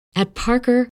At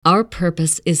Parker, our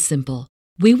purpose is simple.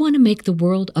 We want to make the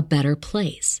world a better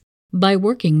place by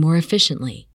working more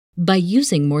efficiently, by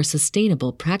using more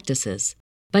sustainable practices,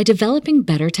 by developing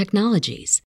better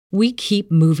technologies. We keep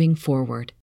moving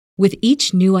forward. With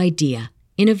each new idea,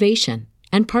 innovation,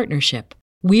 and partnership,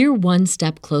 we're one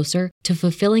step closer to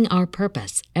fulfilling our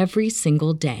purpose every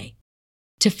single day.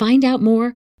 To find out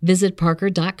more, visit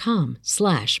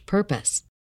parker.com/purpose.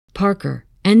 Parker,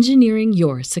 engineering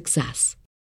your success.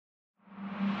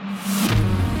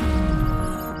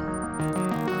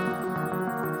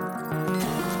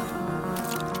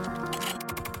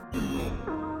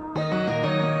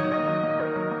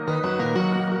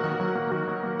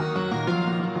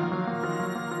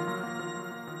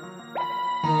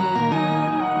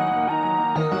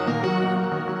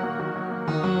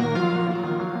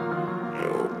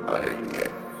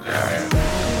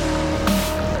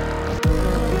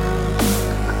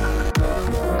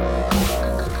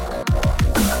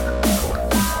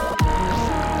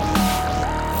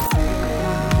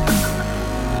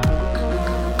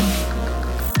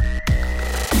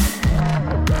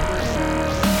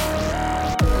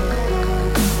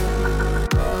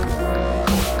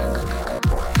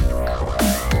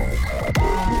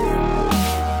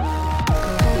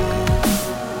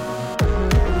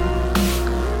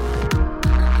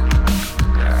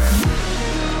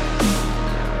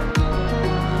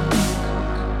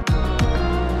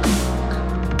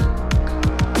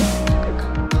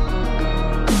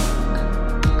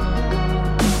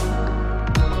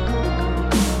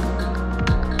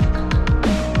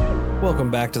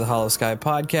 Welcome back to the Hollow Sky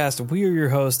Podcast. We are your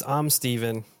host. I'm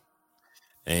Steven.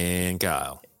 And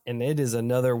Kyle. And it is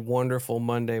another wonderful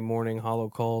Monday morning, Hollow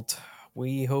Cult.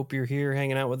 We hope you're here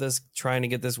hanging out with us, trying to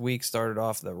get this week started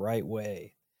off the right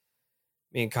way.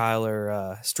 Me and Kyle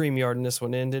are StreamYarding this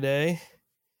one in today,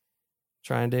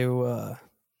 trying to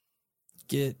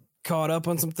get caught up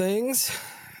on some things.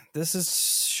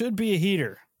 Should be a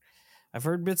heater. I've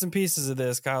heard bits and pieces of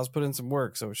this. Kyle's put in some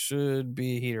work, so it should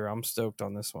be a heater. I'm stoked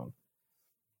on this one.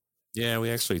 Yeah, we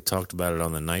actually talked about it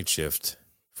on the night shift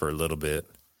for a little bit.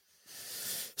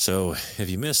 So if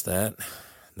you missed that,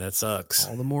 that sucks.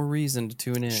 All the more reason to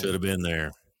tune in. Should have been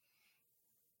there.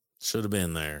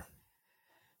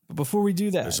 But before we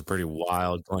do that, there's some pretty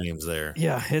wild claims there.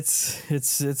 Yeah,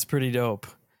 it's pretty dope.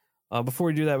 Before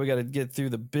we do that, we got to get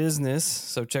through the business.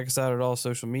 So check us out at all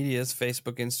social medias: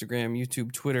 Facebook, Instagram,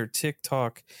 YouTube, Twitter,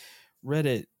 TikTok,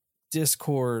 Reddit,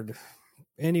 Discord.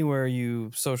 Anywhere you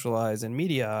socialize and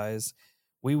mediaize,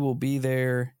 we will be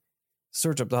there.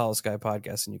 Search up the Hollow Sky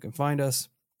Podcast and you can find us.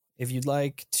 If you'd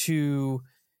like to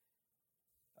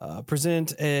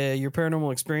present your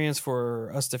paranormal experience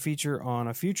for us to feature on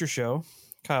a future show,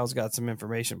 Kyle's got some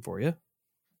information for you.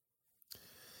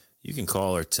 You can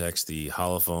call or text the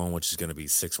holophone, which is going to be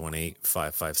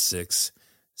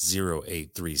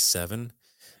 618-556-0837.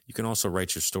 You can also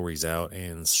write your stories out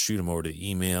and shoot them over to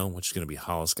email, which is going to be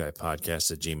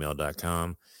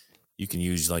hollowskypodcast@gmail.com. You can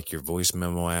use like your voice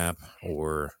memo app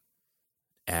or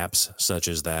apps such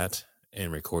as that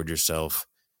and record yourself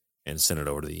and send it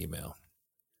over to the email.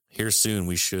 Here soon,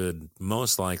 we should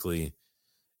most likely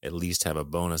at least have a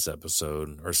bonus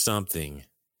episode or something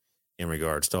in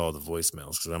regards to all the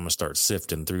voicemails, because I'm going to start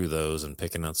sifting through those and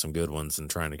picking out some good ones and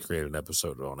trying to create an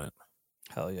episode on it.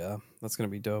 Hell yeah. That's going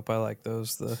to be dope. I like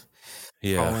those. They're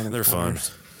fun.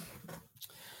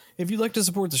 If you'd like to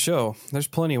support the show, there's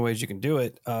plenty of ways you can do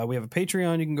it. We have a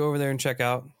Patreon you can go over there and check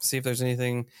out, see if there's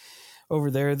anything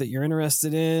over there that you're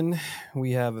interested in.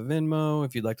 We have a Venmo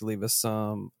if you'd like to leave us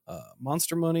some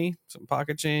monster money, some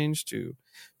pocket change to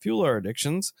fuel our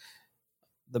addictions.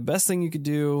 The best thing you could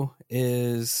do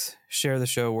is share the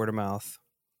show word of mouth.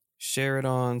 Share it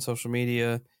on social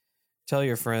media. Tell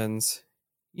your friends.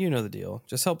 You know the deal.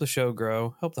 Just help the show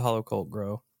grow. Help the Hollow Cult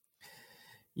grow.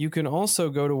 You can also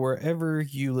go to wherever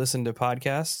you listen to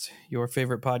podcasts, your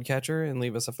favorite podcatcher, and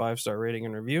leave us a 5-star rating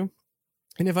and review.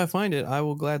 And if I find it, I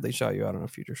will gladly shout you out on a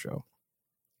future show.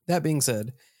 That being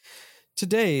said,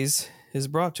 today's is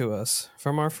brought to us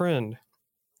from our friend,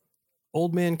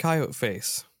 Old Man Coyote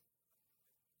Face.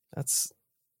 That's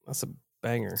a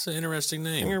banger. It's an interesting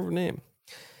name. Banger of a name.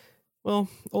 Well,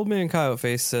 Old Man Coyote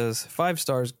Face says, 5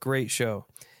 stars, great show.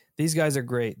 These guys are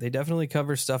great. They definitely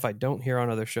cover stuff I don't hear on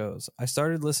other shows. I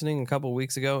started listening a couple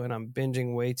weeks ago and I'm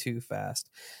binging way too fast.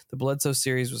 The Bledsoe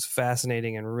series was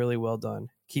fascinating and really well done.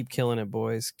 Keep killing it,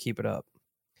 boys. Keep it up.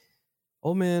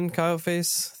 Old Man Coyote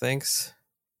Face, thanks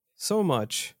so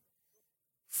much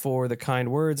for the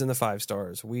kind words and the 5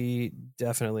 stars. We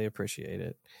definitely appreciate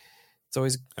it. It's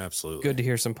always absolutely good to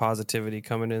hear some positivity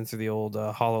coming in through the old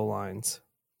hollow lines.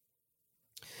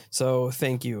 So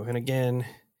thank you. And again,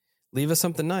 leave us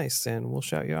something nice and we'll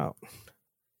shout you out.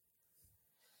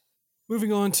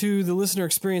 Moving on to the listener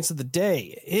experience of the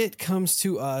day. It comes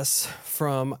to us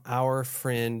from our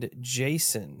friend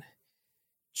Jason.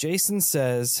 Jason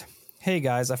says, "Hey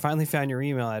guys, I finally found your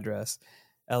email address.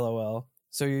 LOL.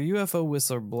 So your UFO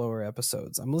whistleblower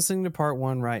episodes. I'm listening to part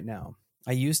 1 right now.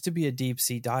 I used to be a deep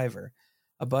sea diver.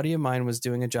 A buddy of mine was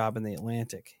doing a job in the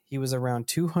Atlantic. He was around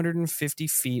 250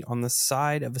 feet on the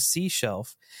side of a sea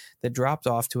shelf that dropped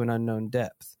off to an unknown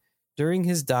depth. During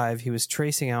his dive, he was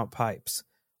tracing out pipes.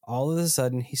 All of a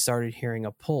sudden, he started hearing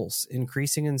a pulse,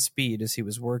 increasing in speed as he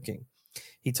was working.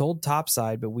 He told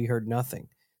topside, but we heard nothing.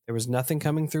 There was nothing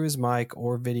coming through his mic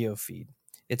or video feed.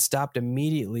 It stopped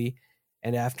immediately,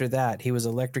 and after that, he was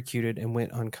electrocuted and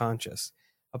went unconscious.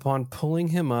 Upon pulling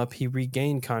him up, he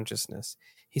regained consciousness.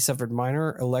 He suffered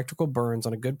minor electrical burns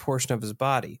on a good portion of his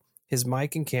body. His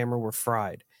mic and camera were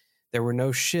fried. There were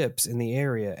no ships in the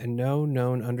area and no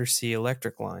known undersea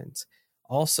electric lines.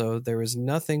 Also, there is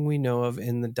nothing we know of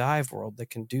in the dive world that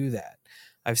can do that.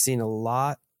 I've seen a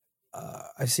lot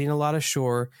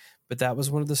ashore, but that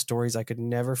was one of the stories I could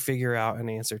never figure out an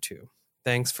answer to.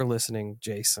 Thanks for listening,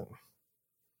 Jason."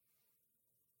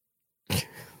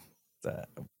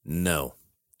 No,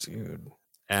 dude,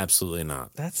 absolutely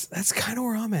not. That's kind of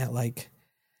where I'm at. Like,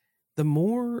 the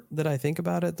more that I think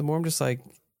about it, the more I'm just like,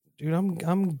 dude,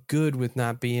 I'm good with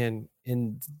not being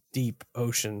in deep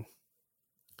ocean.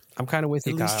 I'm kind of with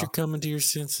you, At least Kyle. you're coming to your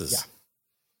senses. Yeah.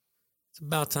 It's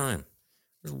about time.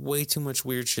 There's way too much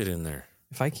weird shit in there.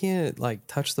 If I can't like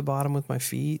touch the bottom with my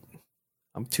feet,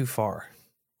 I'm too far.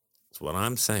 That's what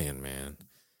I'm saying, man.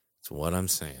 That's what I'm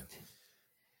saying.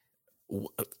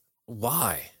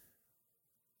 Why?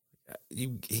 He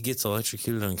gets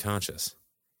electrocuted unconscious.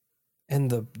 And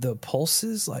the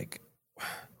pulses, like,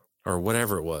 or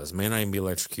whatever it was. May not even be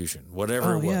electrocution.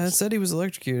 Whatever it was. Yeah, it said he was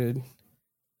electrocuted.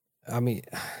 I mean,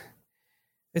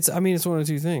 it's one of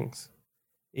two things.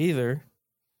 Either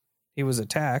he was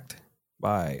attacked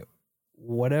by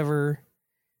whatever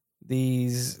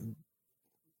these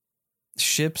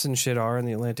ships and shit are in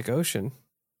the Atlantic Ocean,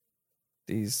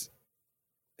 these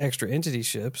extra entity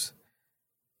ships,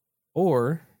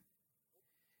 or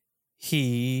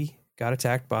he got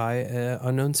attacked by an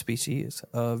unknown species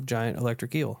of giant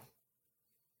electric eel.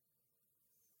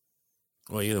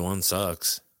 Well, either one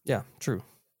sucks. Yeah, true.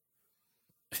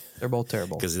 They're both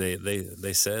terrible. Because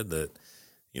they said that,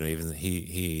 you know, even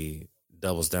he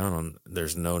doubles down on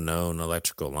there's no known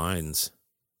electrical lines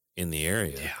in the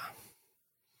area. Yeah.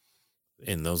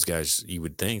 And those guys, you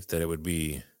would think that it would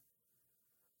be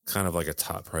kind of like a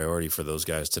top priority for those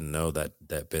guys to know that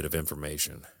bit of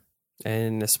information.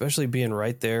 And especially being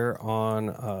right there on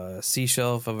a sea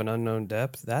shelf of an unknown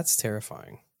depth, that's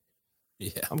terrifying.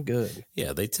 Yeah. I'm good.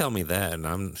 Yeah, they tell me that, and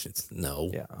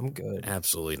no. Yeah, I'm good.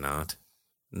 Absolutely not.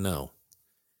 No.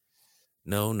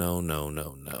 No.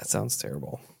 That sounds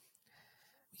terrible.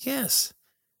 Yes.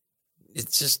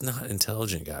 It's just not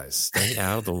intelligent, guys. Stay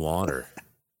out of the water.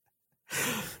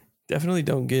 Definitely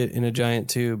don't get in a giant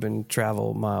tube and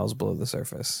travel miles below the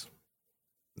surface.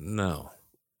 No.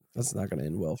 That's not going to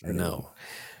end well for anyone. No.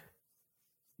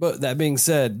 But that being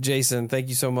said, Jason, thank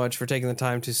you so much for taking the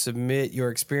time to submit your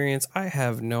experience. I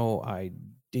have no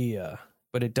idea,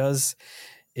 but it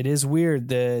is weird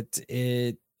that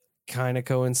it kind of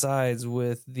coincides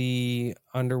with the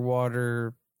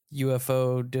underwater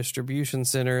UFO distribution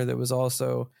center that was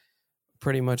also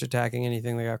pretty much attacking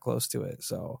anything that got close to it.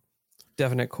 So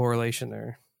definite correlation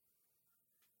there.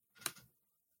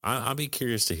 I'll be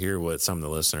curious to hear what some of the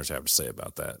listeners have to say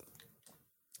about that.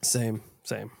 Same.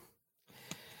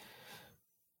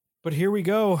 But here we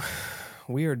go.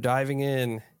 We are diving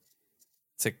in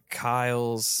to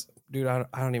Kyle's. Dude, I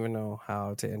don't even know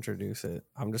how to introduce it.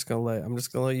 I'm just gonna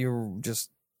let you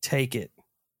just take it.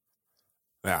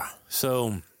 Yeah.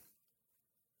 So,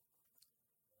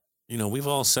 you know, we've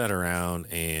all sat around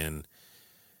and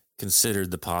considered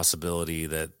the possibility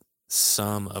that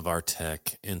some of our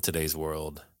tech in today's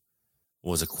world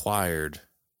was acquired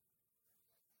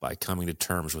by coming to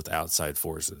terms with outside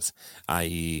forces,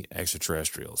 i.e.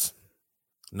 extraterrestrials.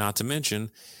 Not to mention,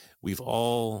 we've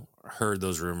all heard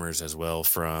those rumors as well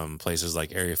from places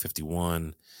like Area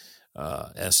 51,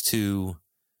 S2,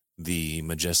 the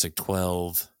Majestic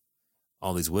 12,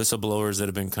 all these whistleblowers that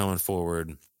have been coming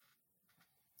forward.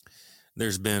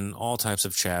 There's been all types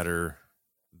of chatter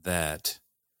that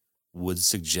would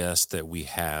suggest that we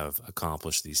have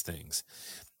accomplished these things.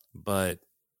 But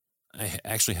I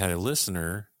actually had a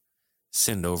listener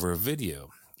send over a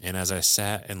video. And as I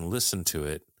sat and listened to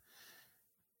it,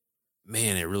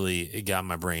 man, it got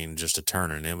my brain just a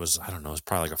turning. It was, I don't know, it's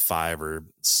probably like a 5 or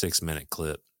 6 minute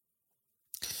clip.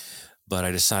 But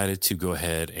I decided to go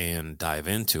ahead and dive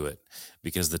into it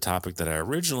because the topic that I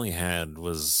originally had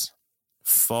was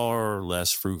far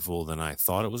less fruitful than I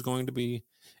thought it was going to be,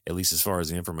 at least as far as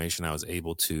the information I was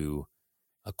able to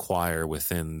acquire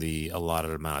within the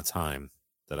allotted amount of time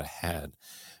that I had.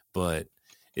 But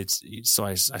I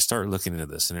started looking into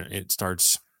this, and it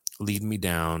starts leading me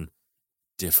down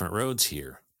different roads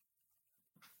here.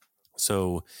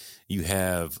 So you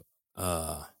have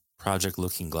Project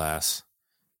Looking Glass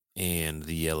and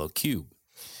the Yellow Cube,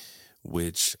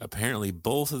 which apparently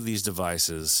both of these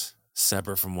devices,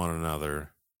 separate from one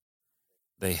another,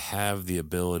 they have the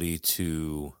ability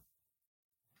to,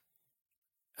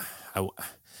 I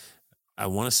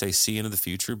want to say see into the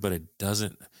future, but it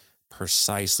doesn't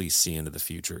precisely see into the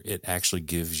future. It actually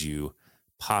gives you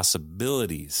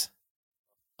possibilities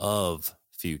of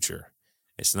future.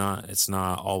 It's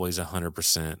not always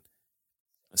 100%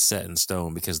 set in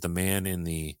stone, because the man in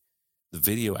the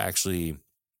video actually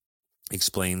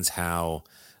explains how,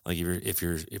 like, if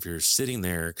you're sitting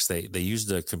there, because they use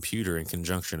the computer in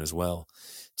conjunction as well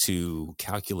to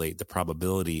calculate the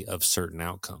probability of certain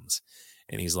outcomes.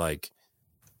 And he's like,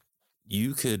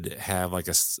 you could have like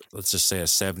let's just say a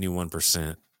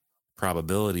 71%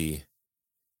 probability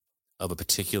of a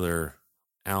particular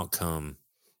outcome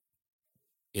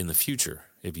in the future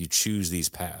if you choose these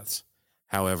paths.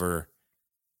 However,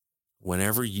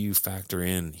 whenever you factor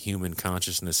in human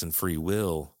consciousness and free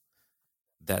will,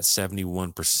 that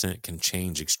 71% can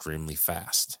change extremely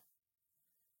fast,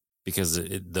 because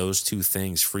those two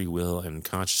things, free will and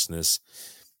consciousness,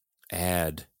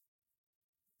 add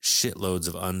shitloads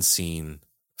of unseen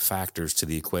factors to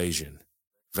the equation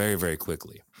very, very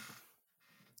quickly,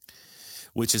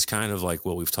 which is kind of like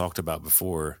what we've talked about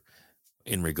before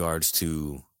in regards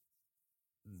to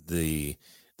the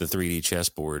 3D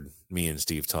chessboard me and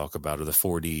Steve talk about, or the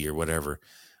 4D or whatever,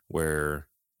 where,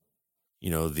 you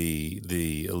know, the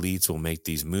elites will make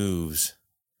these moves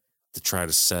to try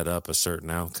to set up a certain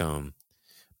outcome,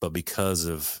 but because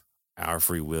of our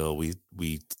free will,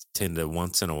 we tend to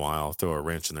once in a while throw a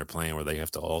wrench in their plan where they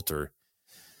have to alter.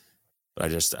 But I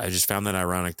just found that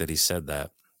ironic that he said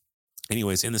that.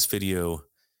 Anyways, in this video,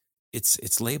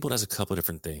 it's labeled as a couple of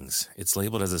different things. It's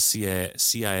labeled as a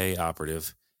CIA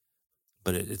operative,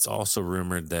 but it's also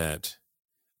rumored that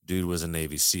dude was a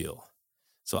Navy SEAL.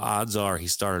 So odds are he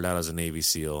started out as a Navy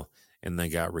SEAL and then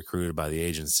got recruited by the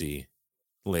agency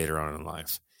later on in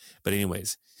life. But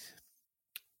anyways,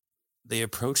 they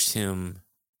approached him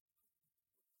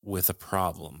with a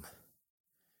problem.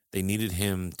 They needed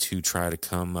him to try to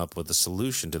come up with a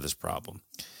solution to this problem.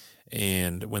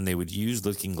 And when they would use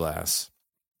Looking Glass,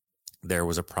 there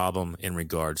was a problem in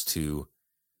regards to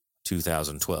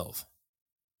 2012,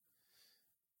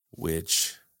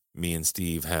 which me and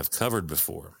Steve have covered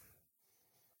before,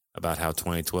 about how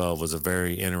 2012 was a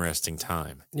very interesting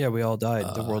time. Yeah, we all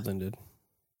died. The world ended.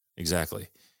 Exactly.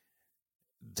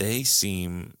 They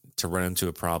seem to run into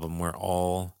a problem where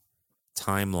all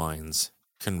timelines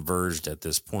converged at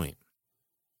this point.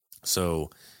 So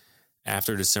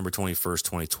after December 21st,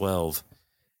 2012,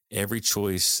 every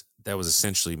choice that was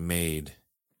essentially made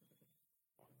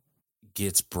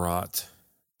gets brought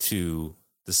to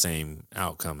the same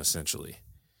outcome, essentially.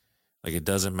 Like, it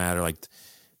doesn't matter. Like,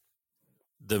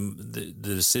 the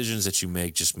decisions that you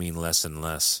make just mean less and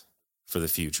less for the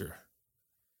future,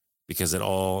 because it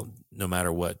all, no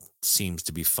matter what, seems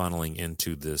to be funneling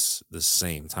into this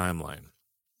same timeline.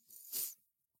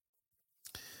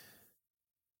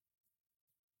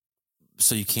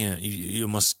 So you can't,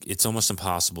 it's almost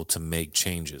impossible to make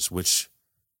changes, which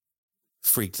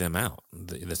freaked them out.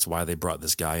 That's why they brought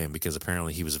this guy in, because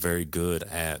apparently he was very good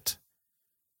at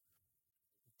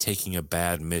taking a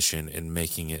bad mission and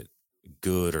making it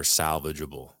good or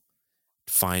salvageable,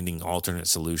 finding alternate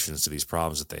solutions to these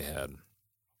problems that they had.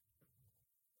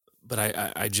 But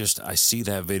I see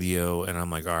that video and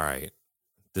I'm like, all right,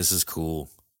 this is cool.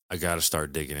 I got to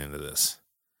start digging into this.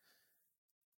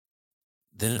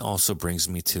 Then it also brings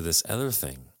me to this other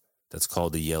thing that's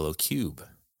called the Yellow Cube.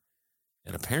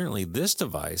 And apparently this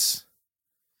device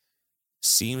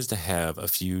seems to have a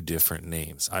few different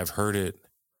names. I've heard it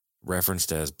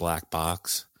referenced as Black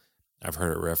Box. I've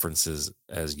heard it referenced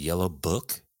as Yellow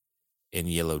Book and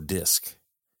Yellow Disc.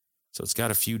 So it's got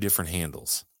a few different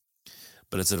handles.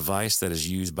 But it's a device that is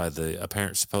used by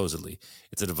supposedly,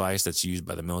 it's a device that's used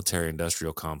by the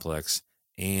military-industrial complex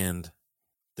and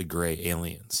the gray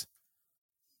aliens.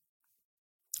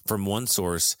 From one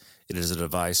source, it is a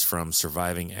device from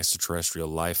surviving extraterrestrial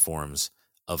life forms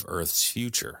of Earth's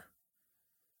future.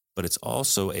 But it's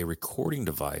also a recording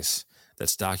device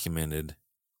that's documented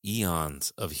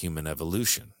eons of human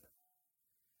evolution.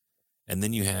 And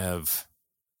then you have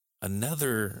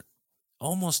another,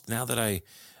 almost, now that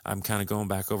I'm kind of going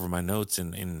back over my notes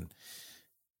and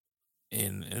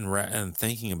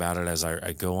thinking about it as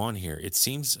I go on here, it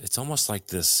seems it's almost like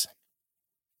this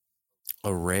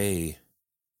array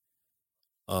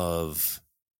of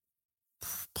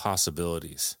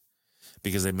possibilities,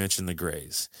 because they mentioned the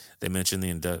Greys, they mentioned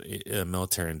the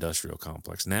military industrial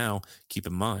complex. Now, keep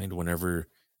in mind, whenever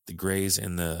the Greys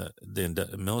and the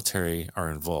military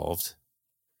are involved,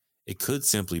 it could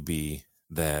simply be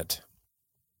that,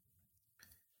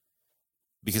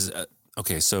 because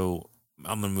okay, so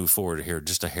I'm going to move forward here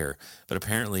just a hair, but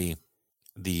apparently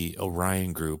the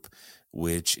Orion group,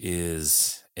 which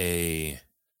is a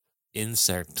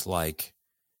insect-like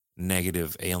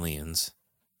negative aliens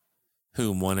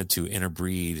who wanted to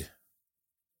interbreed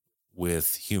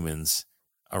with humans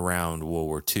around World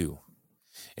War II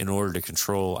in order to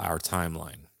control our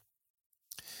timeline.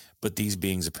 But these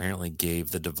beings apparently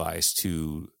gave the device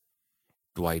to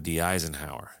Dwight D.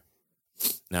 Eisenhower.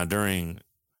 Now, during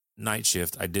Night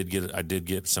Shift, I did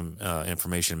get some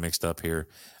information mixed up here.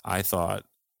 I thought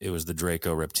it was the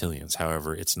Draco Reptilians.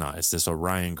 However, it's not. It's this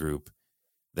Orion group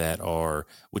that are,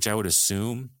 which I would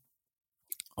assume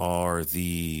are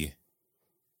the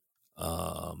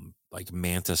like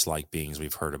mantis-like beings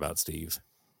we've heard about, Steve.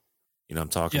 You know, I'm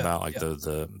talking about like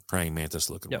the praying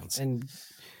mantis-looking ones. And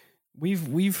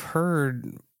we've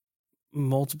heard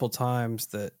multiple times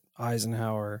that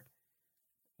Eisenhower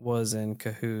was in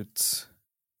cahoots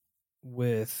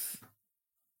with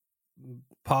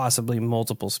possibly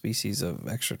multiple species of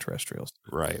extraterrestrials.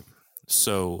 Right.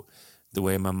 So the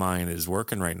way my mind is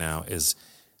working right now is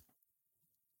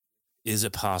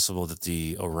it possible that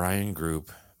the Orion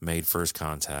group made first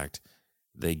contact?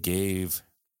 They gave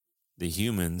the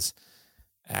humans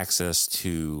access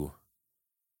to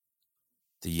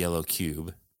the yellow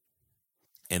cube,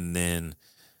 and then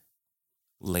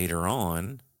later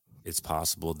on, it's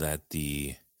possible that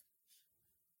the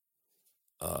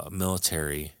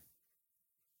military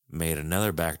made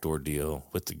another backdoor deal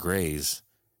with the Greys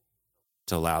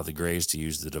to allow the Greys to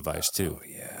use the device too. Oh,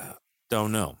 yeah.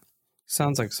 Don't know.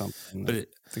 Sounds like something. But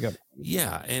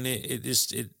and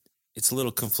it's a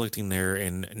little conflicting there,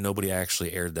 and nobody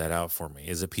actually aired that out for me.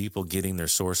 Is it people getting their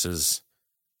sources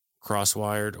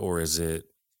crosswired, or is it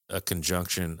a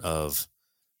conjunction of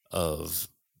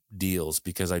deals?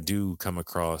 Because I do come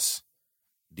across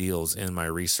deals in my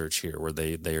research here where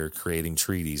they are creating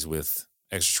treaties with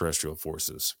extraterrestrial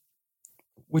forces,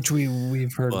 which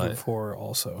we've heard before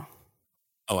also.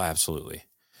 Oh, absolutely.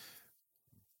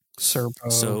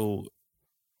 Serpo. So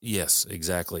yes,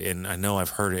 exactly. And I know I've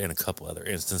heard it in a couple other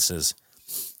instances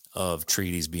of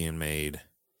treaties being made.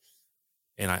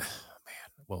 And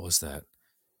what was that?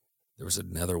 There was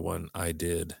another one I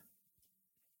did.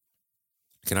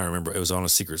 Can I remember? It was on a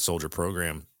Secret Soldier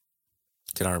program.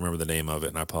 Can I remember the name of it?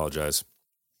 And I apologize.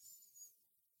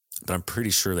 But I'm pretty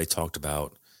sure they talked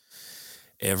about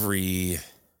I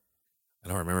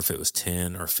don't remember if it was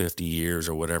 10 or 50 years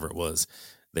or whatever it was,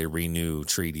 they renew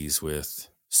treaties with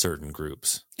certain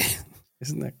groups.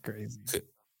 Isn't that crazy?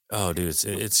 Oh, dude,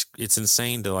 it's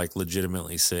insane to like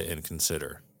legitimately sit and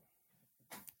consider.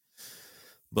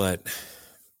 But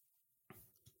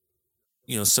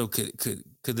you know, so could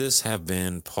this have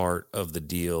been part of the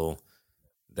deal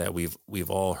that we've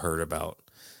all heard about?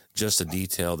 Just a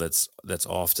detail that's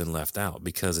often left out,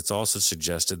 because it's also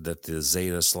suggested that the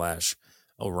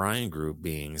Zeta/Orion group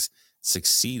beings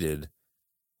succeeded,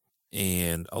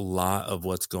 and a lot of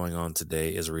what's going on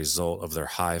today is a result of their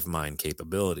hive mind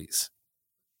capabilities.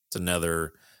 It's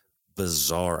another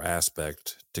bizarre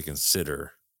aspect to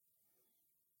consider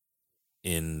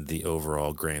in the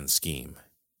overall grand scheme,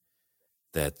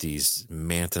 that these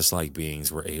mantis-like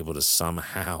beings were able to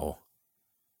somehow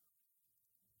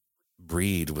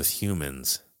breed with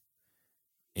humans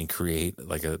and create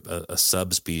like a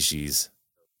subspecies,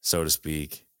 so to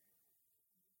speak.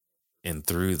 And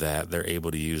through that, they're able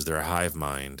to use their hive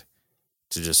mind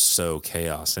to just sow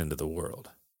chaos into the world.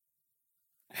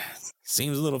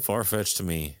 Seems a little far-fetched to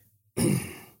me,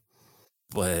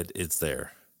 but it's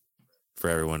there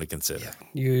for everyone to consider.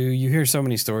 Yeah. You hear so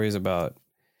many stories about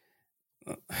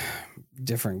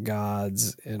different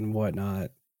gods and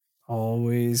whatnot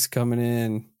always coming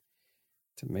in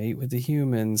to mate with the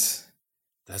humans.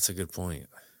 That's a good point.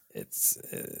 It's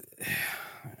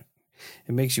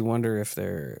it makes you wonder if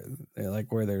they're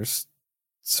like, where there's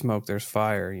smoke, there's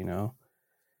fire, you know?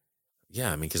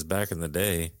 Yeah, I mean, because back in the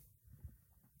day,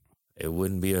 it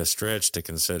wouldn't be a stretch to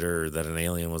consider that an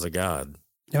alien was a god.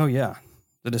 Oh, yeah.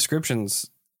 The descriptions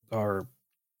are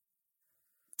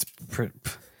pretty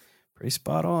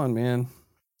spot on, man.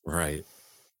 Right.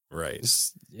 Right.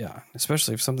 Yeah,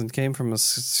 especially if something came from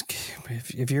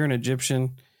if you're an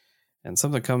Egyptian and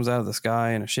something comes out of the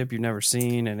sky in a ship you've never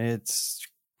seen and it's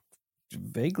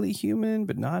vaguely human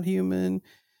but not human,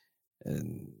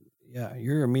 and yeah,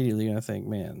 you're immediately gonna think,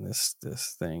 man, this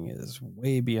thing is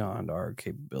way beyond our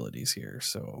capabilities here.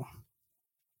 So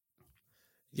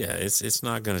Yeah, it's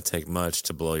not going to take much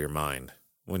to blow your mind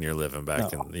when you're living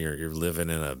back No. in you're living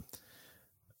in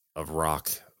a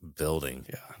rock building.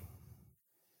 yeah,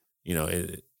 You know,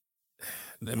 it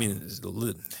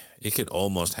could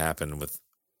almost happen with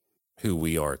who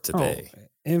we are today.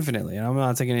 infinitely. And I'm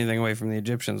not taking anything away from the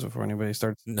Egyptians before anybody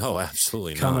starts No,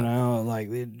 absolutely coming not. out like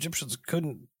the Egyptians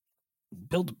couldn't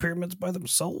build the pyramids by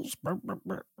themselves.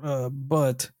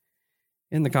 But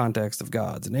in the context of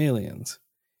gods and aliens,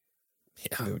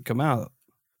 Yeah. they would come out.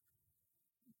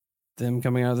 Them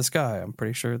coming out of the sky, I'm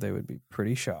pretty sure they would be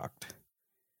pretty shocked.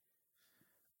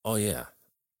 Oh yeah.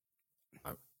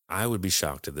 I would be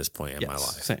shocked at this point in my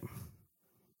life. Same.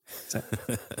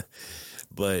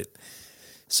 But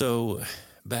so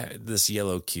back this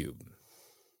yellow cube.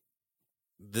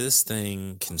 This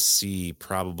thing can see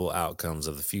probable outcomes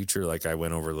of the future, like I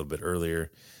went over a little bit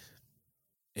earlier.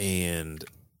 And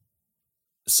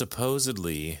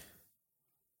supposedly,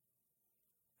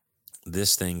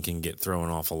 this thing can get thrown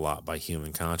off a lot by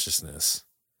human consciousness.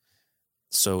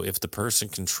 So if the person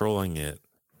controlling it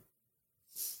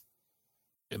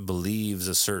believes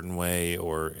a certain way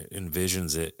or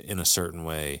envisions it in a certain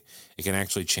way, it can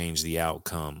actually change the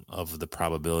outcome of the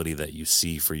probability that you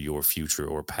see for your future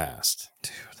or past.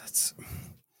 Dude,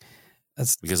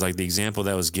 that's because like the example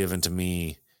that was given to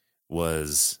me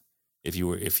was if you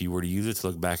were to use it to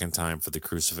look back in time for the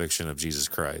crucifixion of Jesus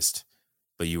Christ,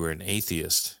 but you were an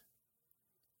atheist,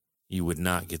 you would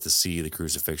not get to see the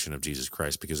crucifixion of Jesus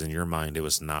Christ because in your mind it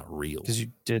was not real. Because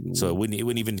you didn't. So it wouldn't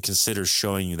even consider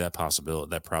showing you that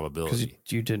possibility, that probability.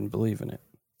 Because you didn't believe in it.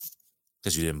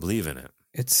 Because you didn't believe in it.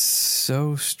 It's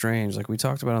so strange. Like we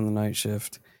talked about on the night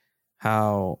shift,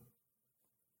 how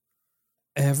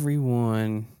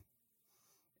everyone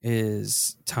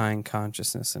is tying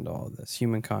consciousness into all of this,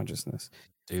 human consciousness.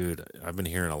 Dude, I've been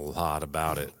hearing a lot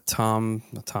about it. Tom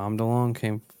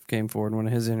DeLonge came forward in one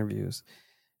of his interviews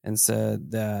and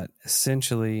said that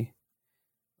essentially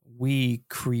we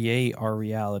create our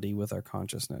reality with our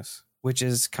consciousness, which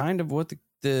is kind of what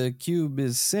the cube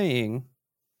is saying.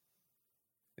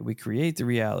 We create the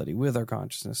reality with our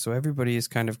consciousness. So everybody is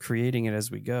kind of creating it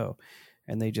as we go,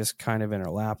 and they just kind of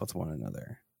interlap with one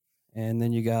another. And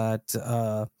then you got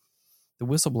the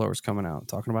whistleblowers coming out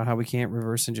talking about how we can't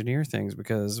reverse engineer things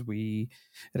because it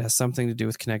has something to do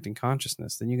with connecting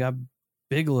consciousness. Then you got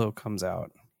Bigelow comes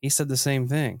out. He said the same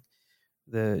thing,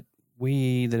 that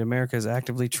America is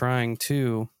actively trying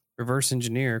to reverse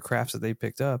engineer crafts that they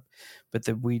picked up, but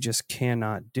that we just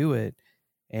cannot do it.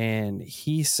 And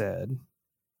he said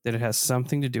that it has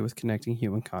something to do with connecting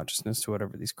human consciousness to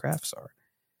whatever these crafts are.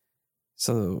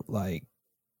 So, like,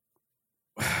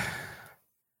 I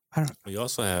don't know. We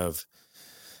also have,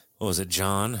 what was it,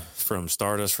 John from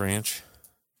Stardust Ranch?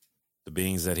 The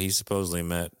beings that he supposedly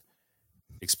met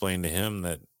explained to him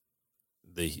that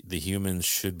the humans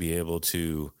should be able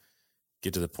to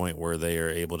get to the point where they are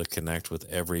able to connect with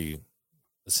every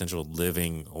essential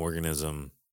living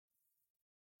organism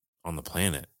on the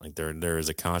planet. Like there is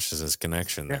a consciousness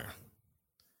connection there.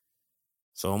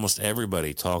 So almost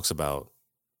everybody talks about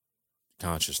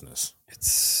consciousness.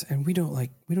 And we don't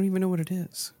even know what it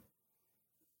is.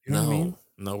 You know what I mean?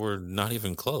 No, we're not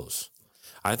even close.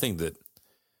 I think that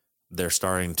they're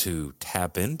starting to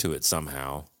tap into it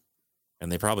somehow,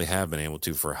 and they probably have been able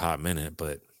to for a hot minute,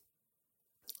 but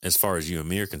as far as you and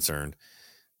me are concerned,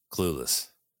 clueless.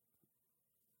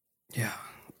 Yeah,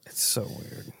 it's so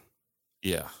weird.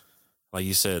 Yeah. Like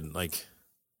you said, like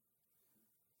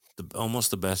almost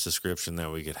the best description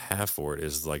that we could have for it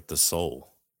is like the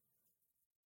soul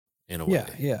in a way.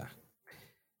 Yeah.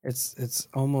 It's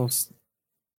almost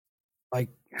like,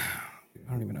 I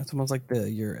don't even know. It's almost like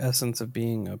your essence of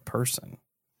being a person.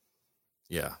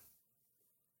 Yeah.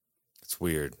 It's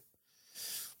weird.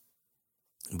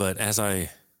 But as I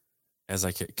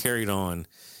carried on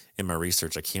in my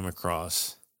research, I came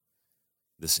across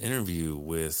this interview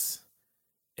with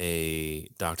a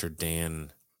Dr.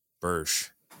 Dan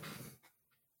Birch.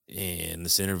 And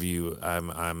this interview,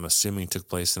 I'm assuming, took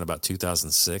place in about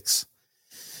 2006.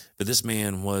 But this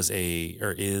man was a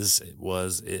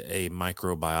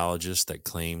microbiologist that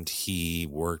claimed he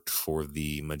worked for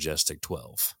the Majestic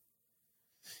 12.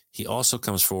 He also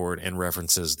comes forward and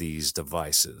references these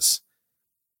devices,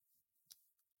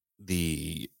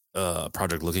 the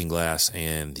Project Looking Glass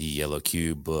and the Yellow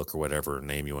Cube book, or whatever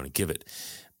name you want to give it.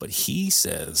 But he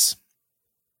says,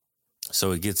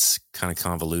 so it gets kind of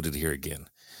convoluted here again,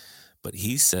 but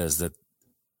he says that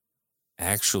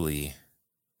actually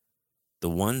the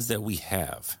ones that we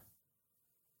have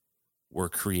were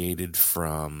created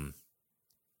from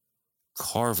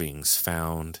carvings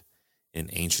found in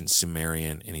ancient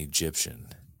Sumerian and Egyptian,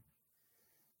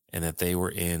 and that they were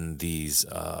in these,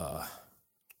 cannot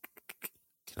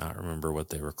remember what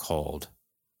they were called.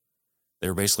 They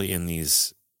were basically in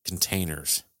these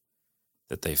containers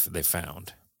that they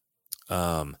found.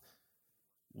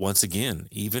 Once again,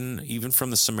 even from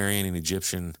the Sumerian and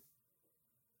Egyptian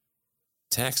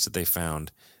text that they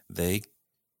found, they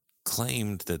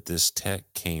claimed that this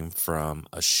tech came from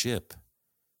a ship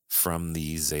from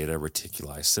the Zeta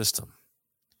Reticuli system,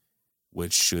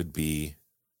 which should be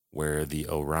where the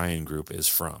Orion group is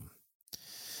from.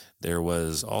 There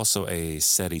was also a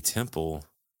Seti temple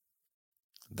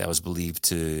that was believed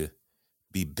to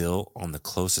be built on the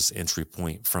closest entry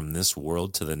point from this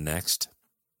world to the next,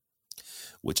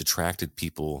 which attracted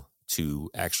people to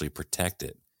actually protect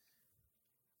it.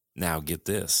 Now, get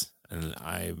this, and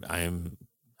I am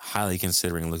highly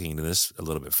considering looking into this a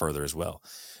little bit further as well.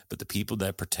 But the people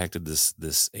that protected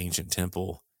this ancient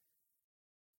temple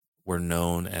were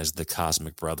known as the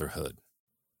Cosmic Brotherhood,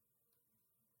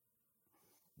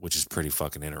 which is pretty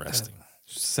fucking interesting.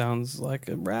 Sounds like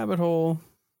a rabbit hole.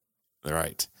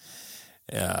 Right.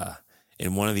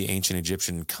 In one of the ancient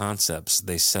Egyptian concepts,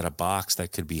 they set a box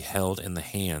that could be held in the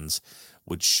hands,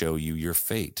 would show you your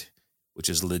fate, which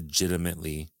is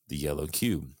legitimately the yellow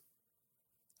cube.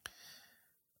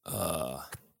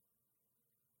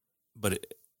 But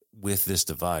with this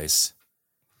device,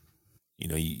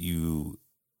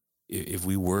 if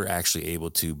we were actually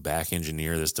able to back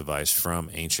engineer this device from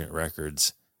ancient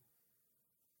records,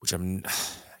 which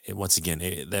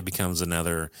that becomes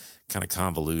another kind of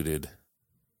convoluted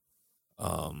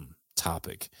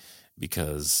topic,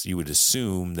 because you would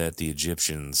assume that the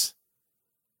Egyptians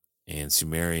and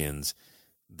Sumerians,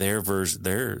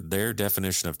 their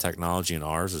definition of technology and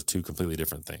ours is two completely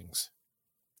different things.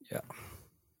 Yeah.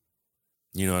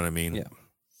 You know what I mean? Yeah.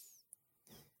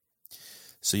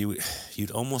 So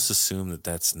you'd almost assume that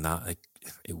that's not,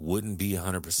 it wouldn't be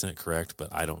 100% correct, but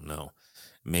I don't know.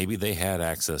 Maybe they had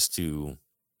access to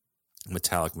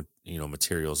metallic,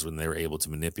 materials when they were able to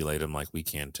manipulate them like we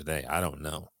can today. I don't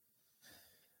know.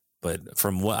 But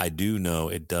from what I do know,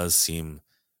 it does seem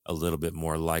a little bit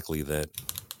more likely that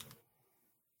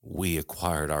we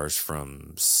acquired ours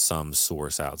from some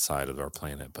source outside of our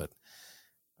planet. But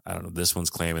I don't know. This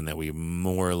one's claiming that we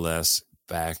more or less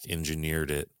back engineered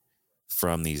it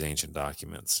from these ancient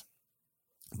documents.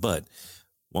 But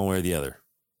one way or the other,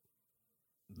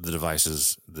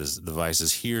 this device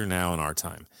is here now in our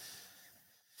time.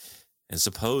 And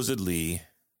supposedly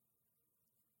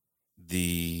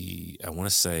I want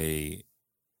to say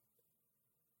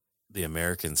the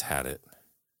Americans had it.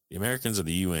 The Americans or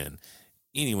the UN.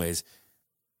 Anyways,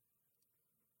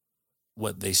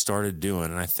 what they started doing,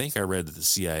 and I think I read that the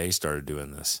CIA started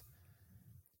doing this,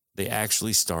 they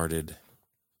actually started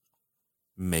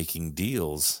making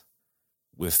deals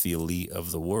with the elite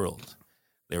of the world.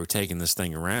 They were taking this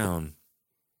thing around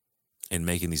and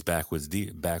making these backwoods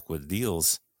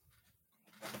deals,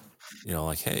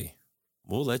 like, hey,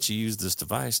 we'll let you use this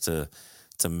device to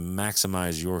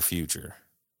maximize your future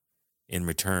in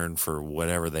return for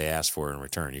whatever they asked for in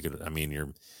return. You could,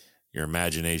 your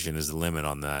imagination is the limit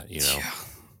on that, Yeah.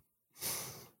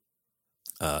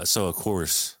 So of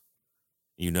course,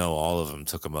 all of them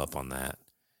took them up on that.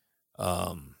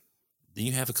 Then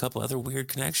you have a couple other weird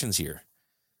connections here.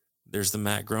 There's the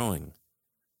Matt Groening,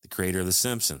 the creator of The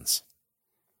Simpsons.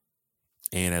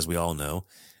 And as we all know,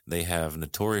 they have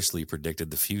notoriously predicted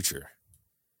the future.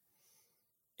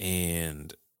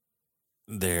 And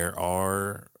there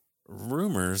are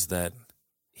rumors that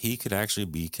he could actually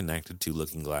be connected to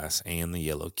Looking Glass and the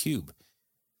Yellow Cube.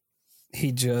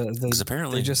 They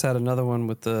just had another one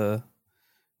with the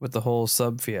whole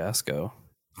sub fiasco.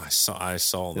 I saw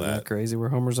Isn't that crazy, where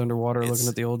Homer's underwater looking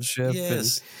at the old ship,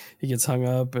 yes. and he gets hung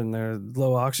up, and there are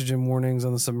low oxygen warnings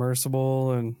on the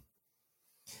submersible, and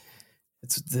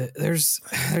there's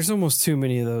almost too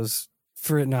many of those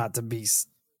for it not to be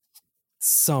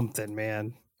something,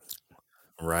 man.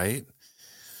 Right?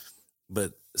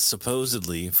 But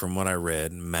supposedly, from what I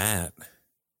read, Matt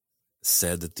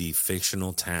said that the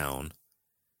fictional town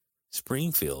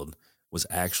Springfield was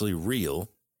actually real,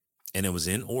 and it was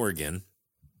in Oregon.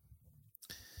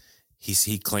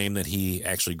 He claimed that he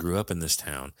actually grew up in this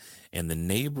town, and the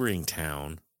neighboring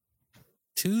town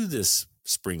to this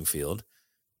Springfield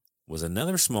was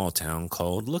another small town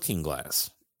called Looking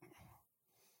Glass.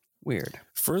 Weird.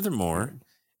 Furthermore,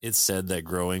 It said that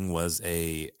Growing was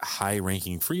a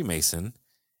high-ranking Freemason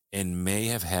and may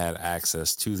have had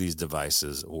access to these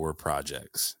devices or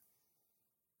projects.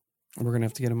 We're going to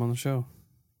have to get him on the show.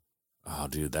 Oh,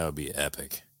 dude, that would be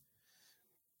epic.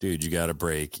 Dude, you got to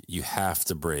break. You have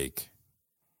to break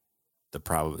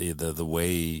the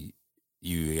way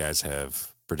you guys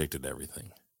have predicted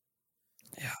everything.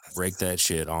 Yeah. Break that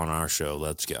shit on our show.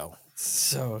 Let's go.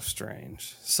 So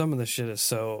strange. Some of the shit is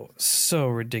so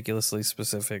ridiculously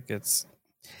specific.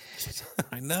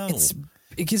 I know.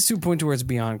 It gets to a point to where it's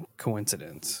beyond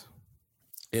coincidence.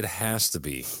 It has to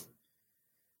be.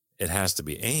 It has to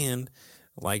be. And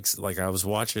like I was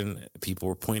watching, people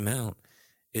were pointing out,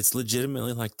 it's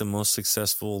legitimately like the most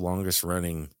successful, longest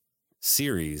running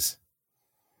series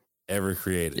ever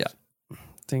created. Yeah.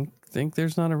 Think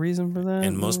there's not a reason for that?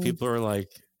 And most people are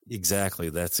like, exactly.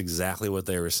 That's exactly what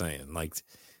they were saying. Like,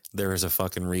 there is a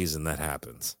fucking reason that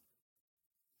happens.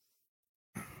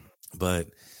 But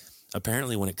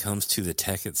apparently when it comes to the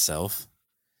tech itself,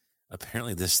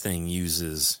 apparently this thing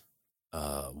uses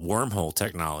wormhole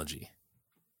technology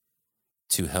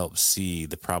to help see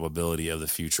the probability of the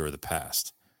future or the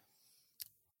past.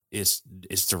 It's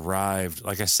derived,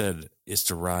 like I said, it's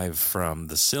derived from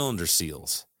the cylinder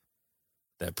seals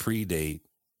that predate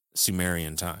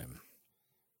Sumerian time.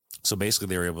 So basically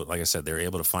they were able, like I said, they were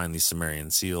able to find these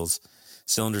Sumerian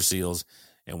cylinder seals,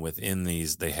 and within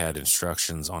these they had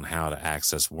instructions on how to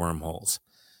access wormholes,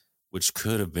 which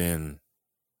could have been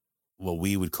what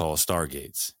we would call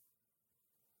stargates.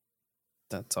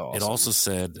 That's awesome. It also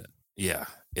said,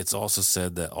 it's also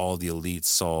said that all the elites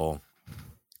saw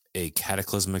a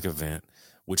cataclysmic event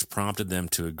which prompted them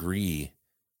to agree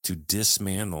to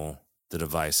dismantle the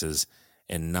devices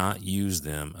and not use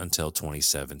them until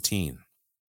 2017.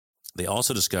 They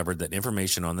also discovered that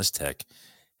information on this tech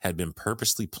had been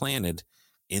purposely planted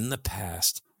in the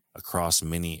past across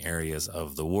many areas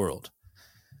of the world.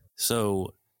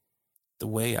 So the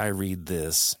way I read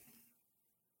this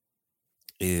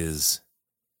is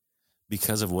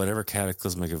because of whatever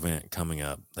cataclysmic event coming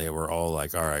up, they were all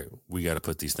like, all right, we got to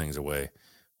put these things away.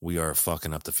 We are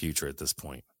fucking up the future at this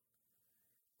point.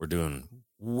 We're doing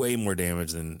way more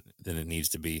damage than it needs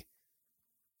to be.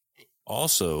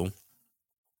 Also,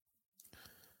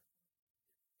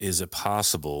 is it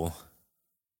possible?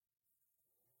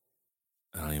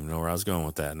 I don't even know where I was going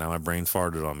with that. Now my brain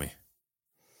farted on me.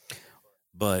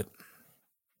 But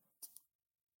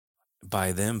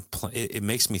by them, it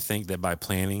makes me think that by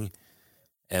planning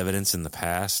evidence in the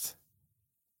past,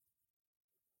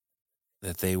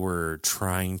 that they were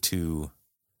trying to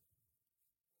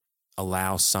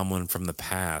allow someone from the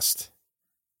past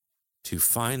to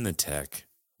find the tech,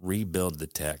 rebuild the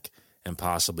tech, and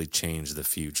possibly change the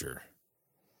future,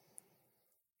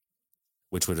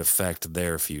 which would affect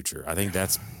their future. I think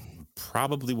that's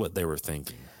probably what they were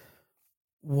thinking.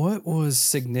 What was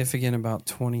significant about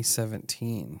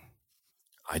 2017?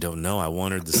 I don't know. I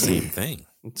wondered the same thing.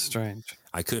 It's strange.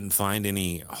 I couldn't find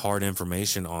any hard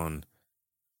information on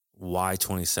why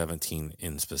 2017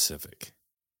 in specific.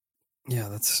 Yeah,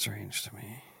 that's strange to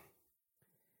me.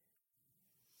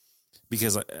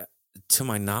 Because to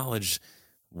my knowledge,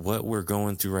 what we're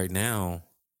going through right now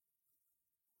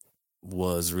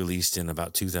was released in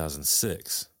about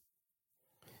 2006.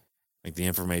 Like the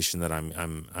information that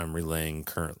I'm relaying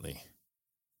currently.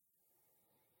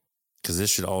 Because this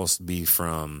should also be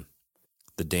from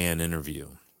the Dan interview.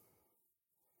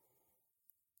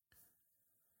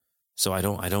 So I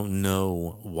don't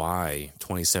know why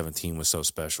 2017 was so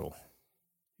special.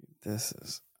 This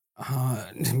is,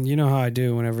 you know how I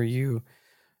do whenever you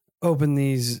open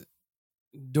these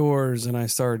doors and I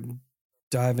start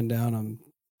diving down on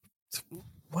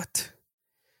what?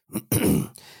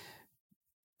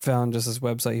 Found just this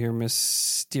website here,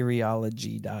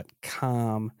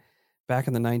 Mysteriology.com. Back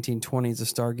in the 1920s, a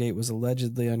Stargate was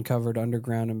allegedly uncovered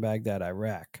underground in Baghdad,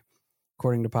 Iraq.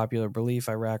 According to popular belief,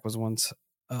 Iraq was once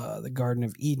the Garden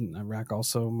of Eden. Iraq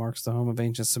also marks the home of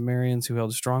ancient Sumerians who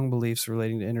held strong beliefs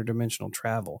relating to interdimensional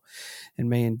travel and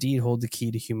may indeed hold the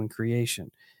key to human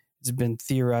creation. It's been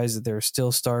theorized that there are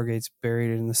still Stargates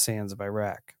buried in the sands of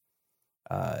Iraq.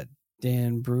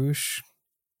 Dan Bruce,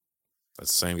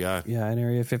 that's the same guy. Yeah, an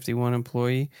Area 51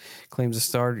 employee, claims a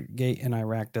Stargate in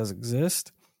Iraq does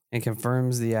exist and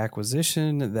confirms the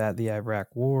acquisition that the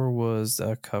Iraq War was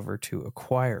a cover to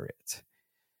acquire it.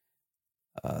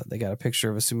 They got a picture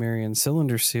of a Sumerian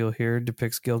cylinder seal here.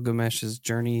 Depicts Gilgamesh's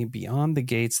journey beyond the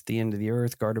gates at the end of the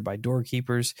earth, guarded by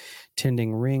doorkeepers,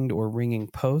 tending ringed or ringing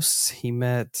posts. He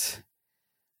met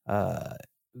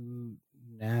Unapistim,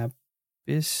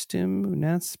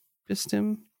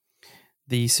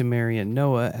 the Sumerian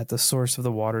Noah at the source of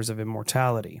the waters of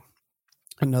immortality.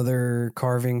 Another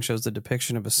carving shows the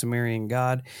depiction of a Sumerian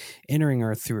god entering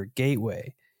Earth through a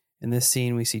gateway. In this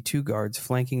scene, we see two guards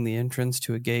flanking the entrance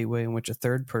to a gateway in which a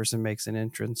third person makes an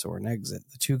entrance or an exit.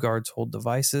 The two guards hold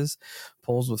devices,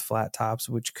 poles with flat tops,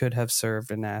 which could have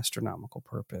served an astronomical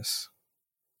purpose.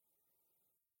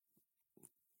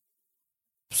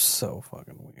 So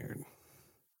fucking weird.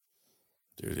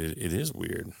 Dude, it is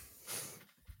weird.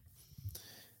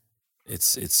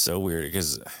 It's so weird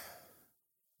because,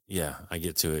 yeah, I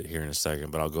get to it here in a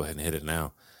second, but I'll go ahead and hit it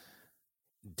now.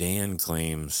 Dan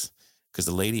claims, because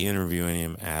the lady interviewing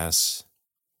him asks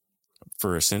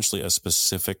for essentially a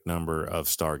specific number of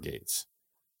stargates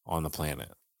on the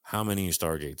planet. How many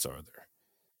stargates are there?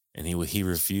 And he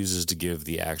refuses to give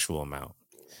the actual amount,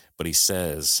 but he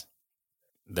says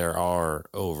there are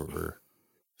over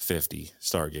 50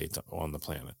 stargates on the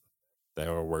planet that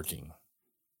are working.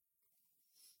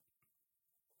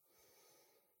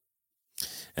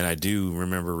 And I do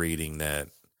remember reading that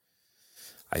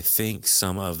I think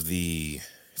some of the,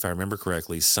 if I remember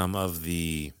correctly, one of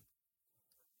the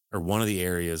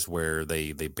areas where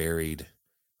they buried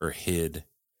or hid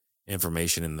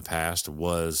information in the past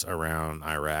was around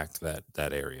Iraq,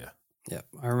 that area. Yeah.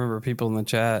 I remember people in the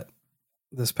chat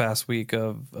this past week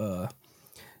of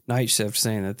Night Shift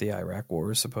saying that the Iraq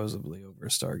war is supposedly over a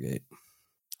Stargate.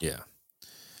 Yeah.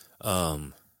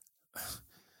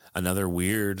 Another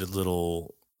weird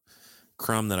little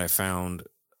crumb that I found,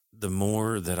 the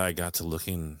more that I got to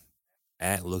looking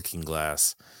at Looking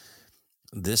Glass,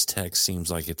 this text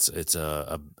seems like it's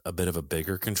a bit of a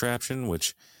bigger contraption,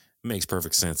 which makes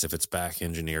perfect sense if it's back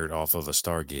engineered off of a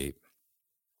Stargate.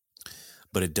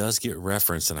 But it does get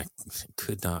referenced, and I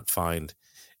could not find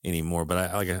any more.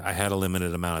 But I had a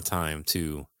limited amount of time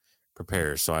to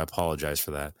prepare, so I apologize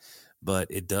for that. But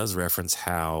it does reference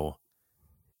how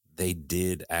they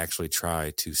did actually try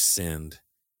to send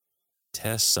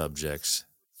test subjects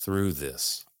through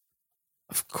this.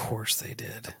 Of course they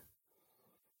did.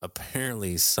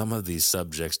 Apparently, some of these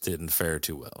subjects didn't fare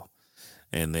too well,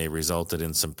 and they resulted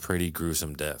in some pretty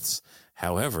gruesome deaths.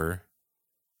 However,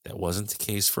 that wasn't the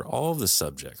case for all of the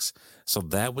subjects. So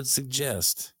that would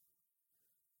suggest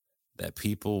that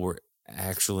people were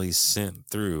actually sent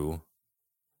through,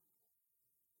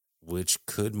 which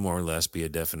could more or less be a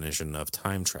definition of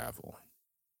time travel,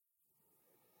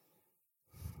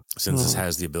 since this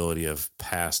has the ability of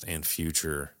past and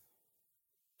future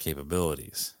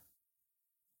capabilities.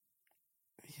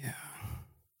 Yeah.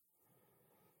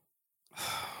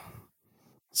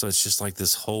 So it's just like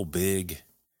this whole big,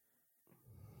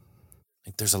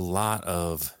 like there's a lot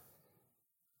of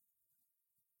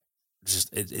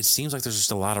just, it seems like there's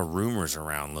just a lot of rumors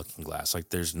around Looking Glass. Like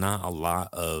there's not a lot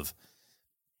of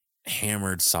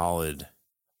hammered solid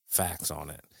facts on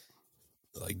it.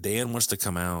 Like Dan wants to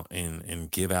come out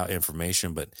and give out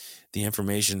information, but the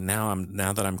information now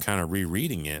that I'm kind of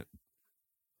rereading it,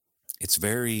 it's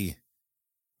very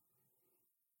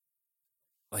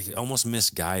like almost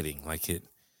misguiding. Like it,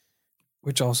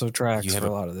 which also tracks for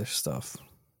a lot of this stuff.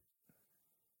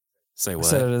 Say what? I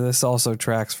said this also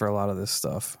tracks for a lot of this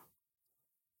stuff.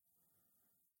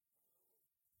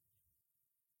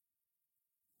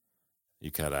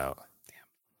 You cut out.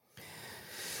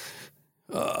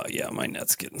 Yeah, my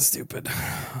net's getting stupid.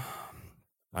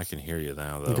 I can hear you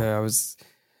now, though. Okay, I was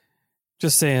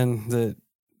just saying that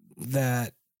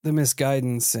the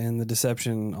misguidance and the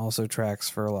deception also tracks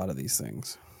for a lot of these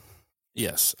things.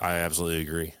 Yes, I absolutely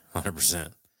agree.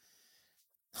 100%.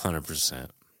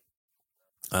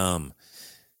 100%.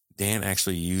 Dan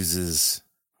actually uses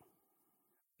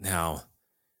now.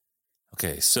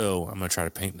 Okay, so I'm going to try to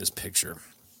paint this picture.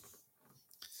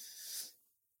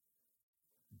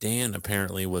 Dan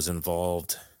apparently was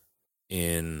involved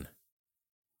in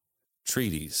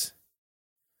treaties.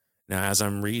 Now, as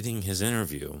I'm reading his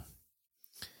interview,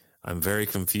 I'm very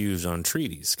confused on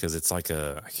treaties because it's like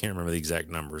I can't remember the exact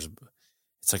numbers.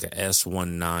 It's like a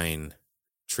S19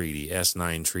 treaty,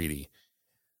 S9 treaty.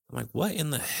 I'm like, what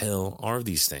in the hell are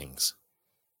these things?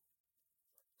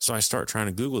 So I start trying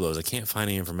to Google those. I can't find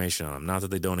any information on them. Not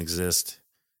that they don't exist,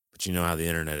 but you know how the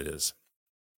internet is.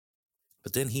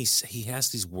 But then he has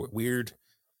these weird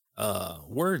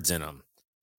words in them.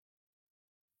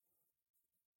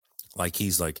 Like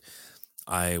he's like,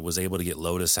 I was able to get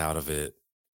Lotus out of it,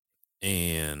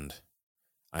 and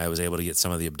I was able to get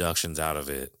some of the abductions out of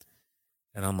it.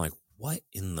 And I'm like, what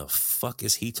in the fuck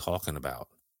is he talking about?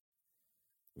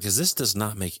 Because this does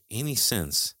not make any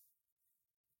sense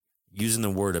using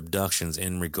the word abductions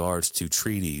in regards to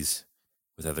treaties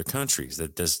with other countries.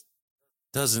 That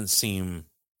doesn't seem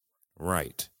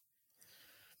right.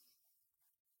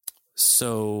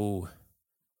 So,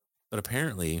 but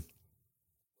apparently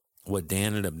what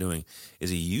Dan ended up doing is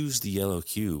he used the yellow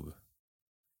cube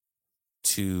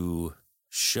to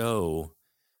show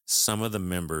some of the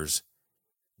members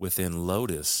within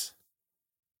Lotus.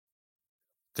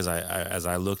 Because as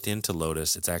I looked into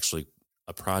Lotus, it's actually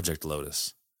a Project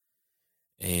Lotus.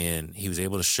 And he was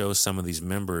able to show some of these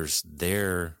members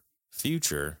their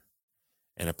future.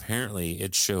 And apparently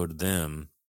it showed them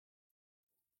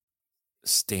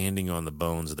standing on the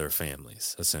bones of their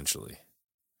families, essentially.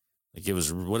 Like it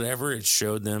was whatever it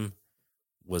showed them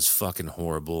was fucking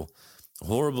horrible.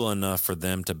 Horrible enough for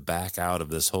them to back out of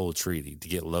this whole treaty, to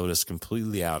get Lotus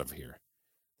completely out of here.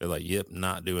 They're like, yep,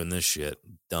 not doing this shit.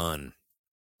 Done.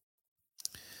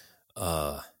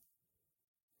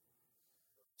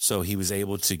 So he was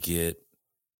able to get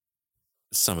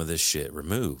some of this shit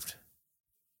removed.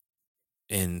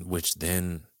 And which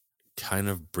then kind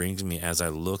of brings me, as I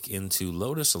look into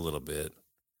Lotus a little bit,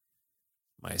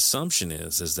 my assumption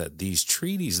is that these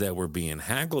treaties that were being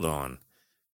haggled on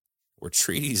were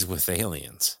treaties with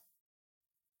aliens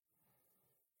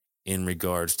in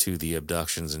regards to the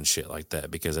abductions and shit like that.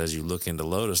 Because as you look into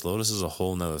Lotus, Lotus is a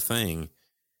whole nother thing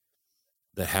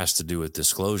that has to do with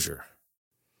disclosure.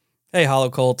 Hey,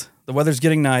 Holocult, the weather's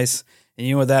getting nice, and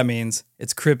you know what that means.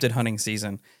 It's cryptid hunting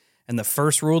season. And the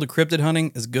first rule to cryptid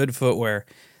hunting is good footwear.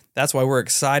 That's why we're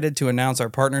excited to announce our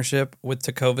partnership with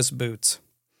Tecovas Boots.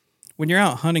 When you're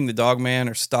out hunting the Dogman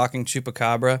or stalking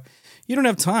Chupacabra, you don't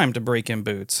have time to break in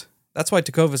boots. That's why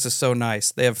Tecovas is so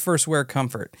nice. They have first wear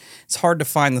comfort. It's hard to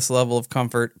find this level of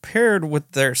comfort paired with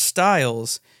their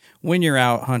styles when you're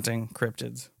out hunting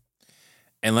cryptids.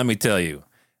 And let me tell you,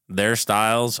 their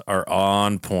styles are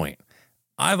on point.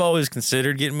 I've always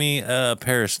considered getting me a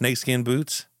pair of snakeskin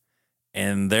boots,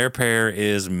 and their pair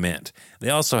is mint. They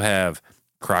also have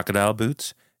crocodile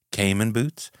boots, caiman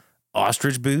boots,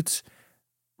 ostrich boots,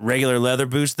 regular leather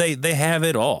boots. They have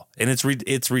it all, and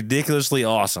it's ridiculously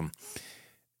awesome.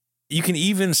 You can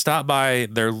even stop by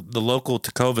the local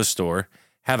Tecovas store,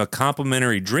 have a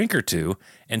complimentary drink or two,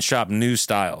 and shop new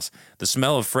styles. The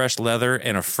smell of fresh leather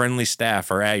and a friendly staff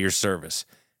are at your service.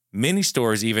 Many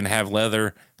stores even have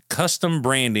leather custom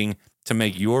branding to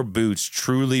make your boots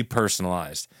truly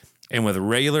personalized. And with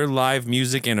regular live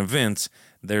music and events,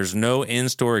 there's no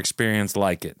in-store experience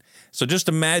like it. So just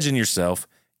imagine yourself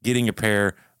getting a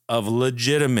pair of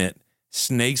legitimate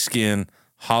snakeskin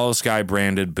Hollow Sky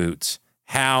branded boots.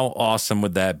 How awesome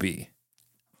would that be?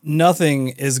 Nothing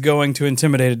is going to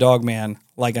intimidate a dogman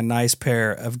like a nice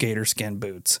pair of gator skin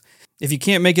boots. If you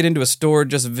can't make it into a store,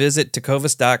 just visit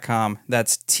Tecovas.com.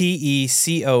 That's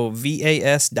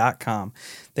Tecovas.com.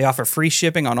 They offer free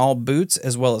shipping on all boots,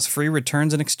 as well as free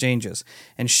returns and exchanges,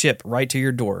 and ship right to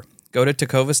your door. Go to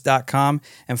Tecovas.com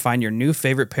and find your new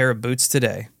favorite pair of boots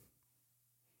today.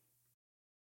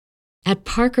 At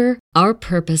Parker, our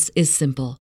purpose is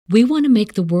simple. We want to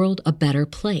make the world a better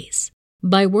place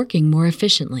by working more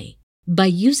efficiently, by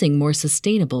using more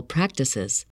sustainable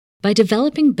practices, by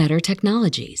developing better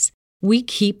technologies. We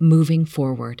keep moving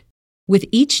forward. With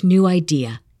each new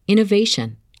idea,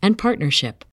 innovation, and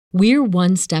partnership, we're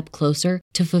one step closer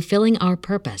to fulfilling our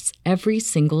purpose every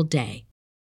single day.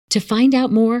 To find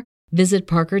out more, visit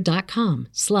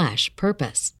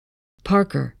parker.com/purpose.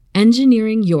 Parker,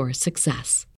 engineering your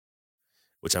success.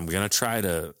 Which I'm going to try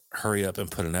to hurry up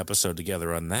and put an episode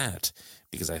together on that,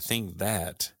 because I think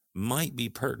that might be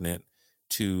pertinent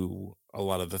to a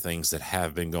lot of the things that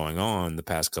have been going on the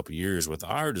past couple of years with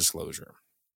our disclosure.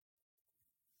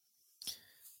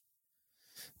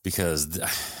 Because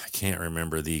I can't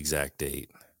remember the exact date,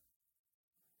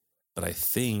 but I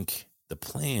think the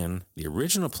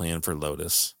original plan for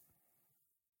Lotus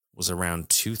was around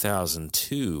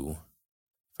 2002,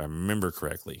 if I remember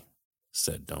correctly.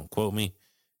 Said, don't quote me,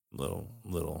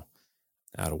 little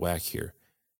out of whack here,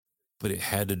 but it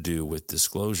had to do with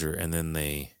disclosure, and then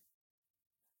they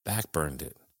backburned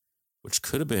it, which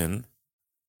could have been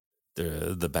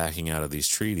the backing out of these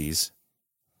treaties.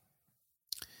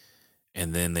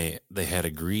 And then they had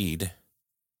agreed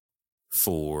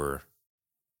for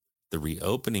the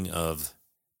reopening of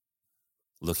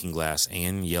Looking Glass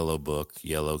and Yellow Book,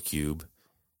 Yellow Cube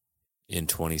in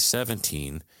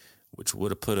 2017, which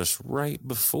would have put us right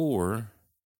before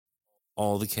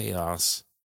all the chaos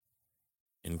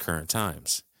in current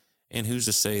times. And who's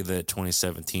to say that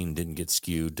 2017 didn't get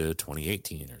skewed to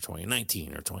 2018 or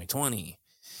 2019 or 2020?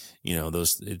 You know,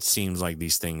 it seems like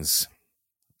these things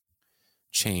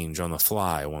change on the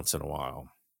fly once in a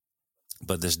while.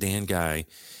 But this Dan guy,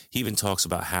 he even talks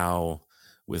about how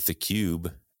with the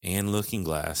Cube and Looking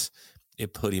Glass,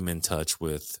 it put him in touch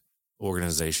with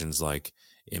organizations like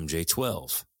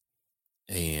MJ12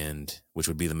 and which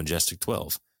would be the Majestic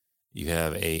 12. You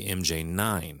have a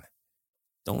MJ9.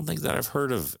 Don't think that I've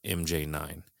heard of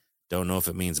MJ9. Don't know if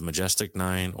it means Majestic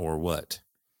 9 or what.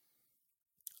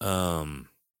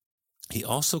 He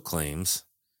also claims,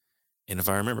 and if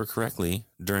I remember correctly,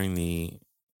 during an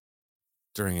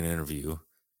interview,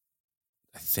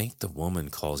 I think the woman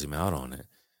calls him out on it,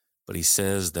 but he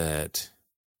says that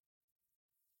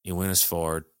he went as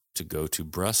far to go to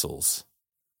Brussels.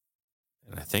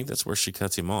 And I think that's where she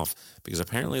cuts him off, because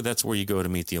apparently that's where you go to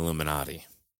meet the Illuminati,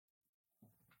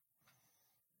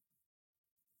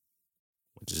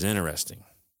 which is interesting.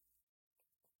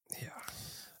 Yeah.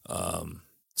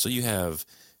 So you have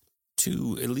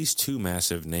at least two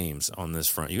massive names on this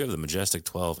front. You have the Majestic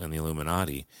 12 and the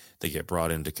Illuminati that get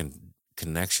brought into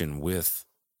connection with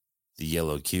the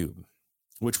Yellow Cube,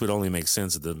 which would only make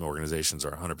sense that the organizations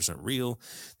are 100% real,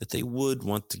 that they would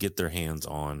want to get their hands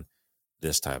on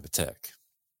this type of tech.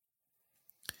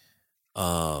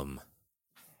 But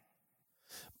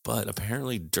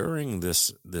apparently during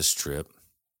this trip,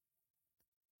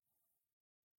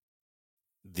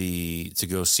 to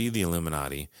go see the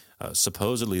Illuminati,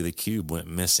 supposedly the cube went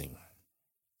missing.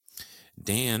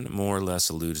 Dan more or less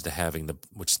alludes to having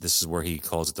which this is where he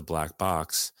calls it the black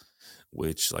box,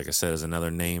 which, like I said, is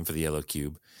another name for the Yellow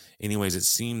Cube. Anyways, it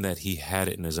seemed that he had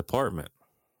it in his apartment.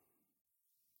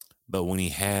 But when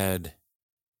he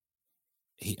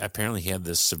apparently had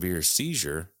this severe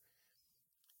seizure,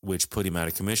 which put him out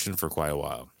of commission for quite a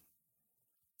while.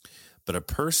 But a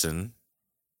person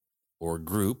or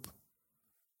group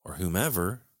or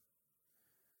whomever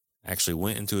actually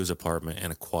went into his apartment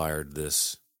and acquired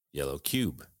this Yellow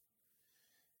Cube.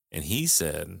 And he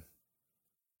said,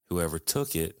 whoever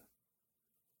took it,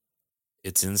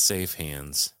 it's in safe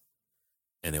hands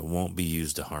and it won't be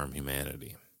used to harm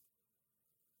humanity.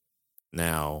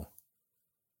 Now,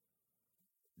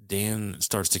 Dan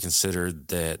starts to consider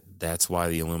that that's why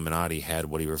the Illuminati had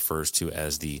what he refers to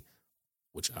as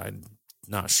which I'm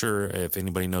not sure if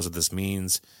anybody knows what this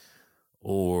means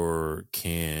or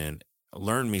can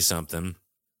learn me something.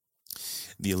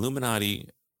 The Illuminati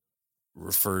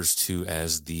refers to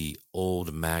as the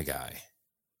Old Magi,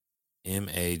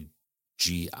 MAGI,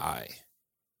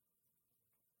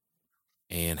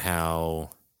 and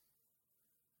how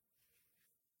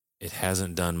it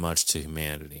hasn't done much to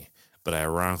humanity. But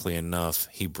ironically enough,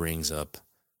 he brings up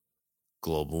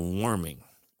global warming.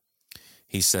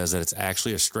 He says that it's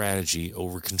actually a strategy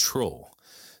over control.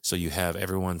 So you have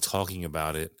everyone talking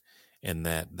about it, and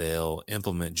that they'll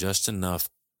implement just enough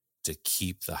to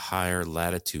keep the higher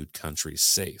latitude countries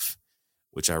safe,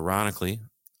 which ironically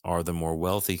are the more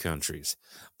wealthy countries.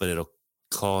 But it'll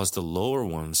cause the lower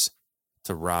ones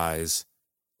to rise,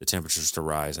 the temperatures to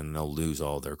rise, and they'll lose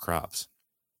all their crops.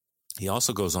 He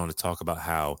also goes on to talk about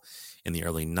how in the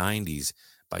early 90s,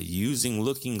 by using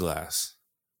Looking Glass,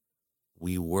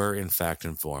 we were in fact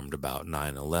informed about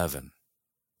 9/11.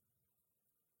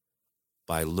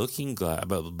 By Looking Glass,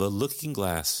 but Looking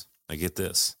Glass, I get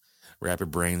this, wrap your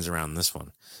brains around this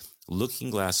one. Looking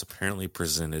Glass apparently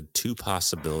presented two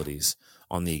possibilities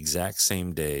on the exact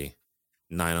same day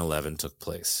 9/11 took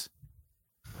place.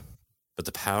 But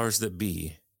the powers that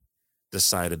be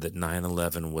decided that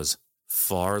 9/11 was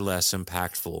far less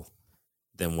impactful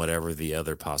than whatever the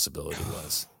other possibility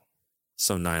was.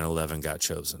 So 9/11 got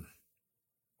chosen.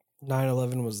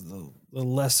 9/11 was the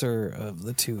lesser of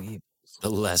the two evils. The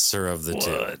lesser of the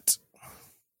What? two.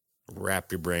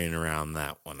 Wrap your brain around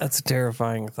that one. That's a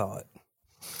terrifying thought.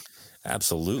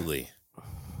 Absolutely.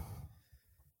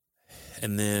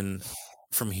 And then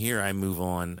from here, I move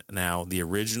on. Now, the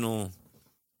original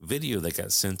video that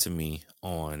got sent to me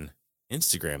on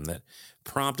Instagram that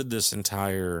prompted this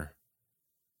entire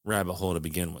rabbit hole to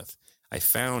begin with, I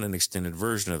found an extended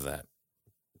version of that.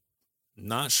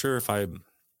 Not sure if I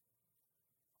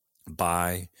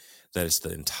buy that it's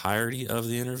the entirety of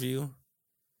the interview,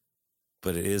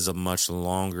 but it is a much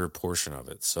longer portion of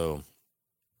it. So,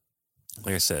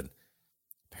 like I said,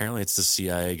 apparently it's the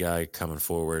CIA guy coming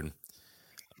forward.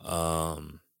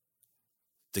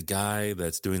 The guy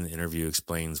that's doing the interview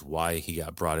explains why he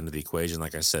got brought into the equation.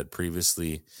 Like I said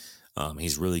previously,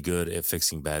 he's really good at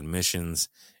fixing bad missions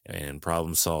and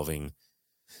problem solving.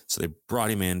 So they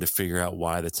brought him in to figure out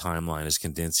why the timeline is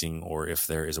condensing or if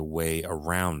there is a way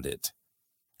around it,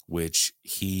 which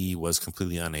he was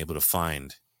completely unable to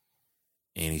find.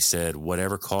 And he said,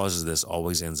 whatever causes this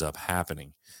always ends up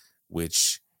happening,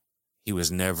 which he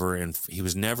was never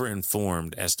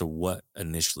informed as to what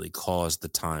initially caused the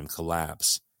time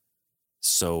collapse.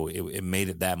 So it made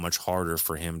it that much harder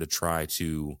for him to try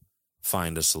to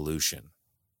find a solution.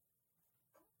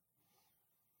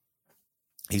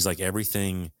 He's like,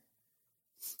 everything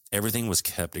everything was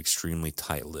kept extremely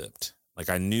tight-lipped. Like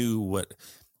I knew what,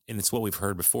 and it's what we've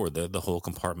heard before, the whole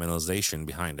compartmentalization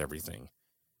behind everything.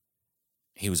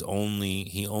 He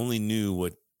only knew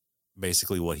what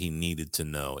he needed to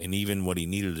know. And even what he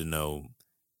needed to know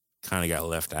kind of got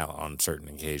left out on certain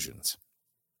occasions.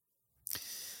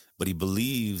 But he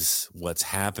believes what's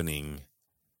happening,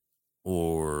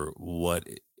 or what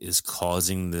is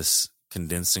causing this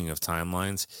condensing of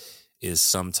timelines, is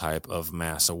some type of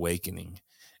mass awakening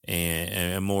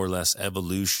and a more or less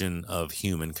evolution of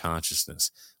human consciousness,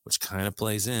 which kind of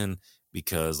plays in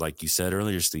because, like you said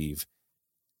earlier, Steve,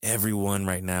 everyone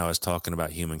right now is talking about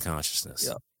human consciousness.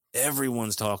 Yeah.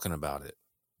 Everyone's talking about it.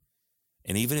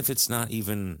 And even if it's not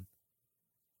even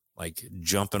like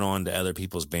jumping on to other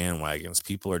people's bandwagons,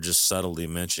 people are just subtly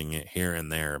mentioning it here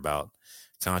and there about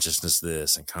consciousness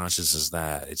this and consciousness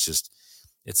that.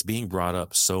 It's being brought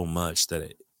up so much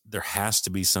that there has to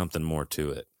be something more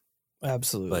to it.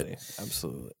 Absolutely.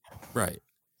 Absolutely. Right.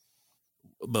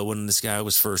 But when this guy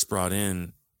was first brought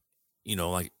in,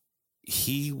 like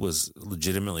he was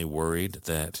legitimately worried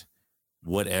that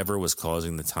whatever was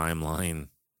causing the timeline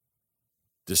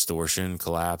distortion,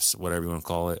 collapse, whatever you want to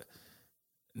call it,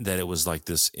 that it was like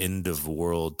this end of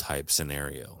world type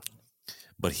scenario.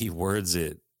 But he words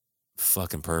it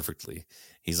fucking perfectly.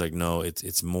 He's like, no,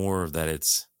 it's more that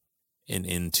it's an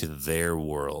into their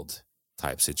world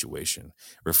type situation,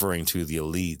 referring to the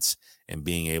elites and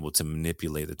being able to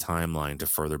manipulate the timeline to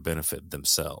further benefit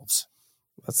themselves.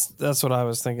 That's what I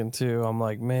was thinking too. I'm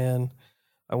like, man,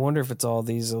 I wonder if it's all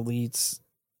these elites,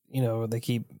 they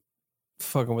keep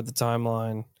fucking with the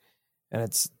timeline and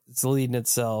it's leading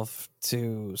itself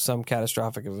to some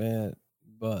catastrophic event.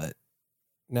 But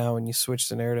now when you switch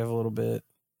the narrative a little bit,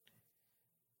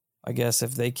 I guess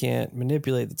if they can't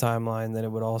manipulate the timeline, then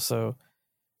it would also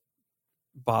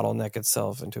bottleneck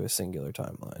itself into a singular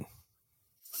timeline.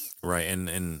 Right.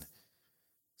 And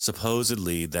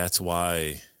supposedly that's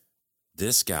why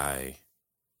this guy,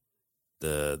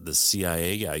 the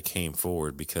CIA guy, came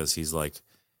forward, because he's like,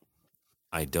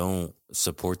 I don't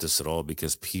support this at all,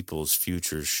 because people's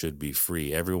futures should be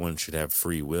free. Everyone should have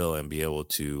free will and be able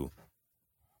to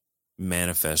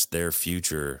manifest their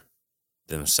future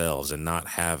themselves and not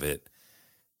have it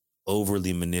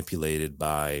overly manipulated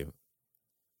by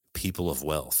people of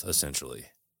wealth, essentially,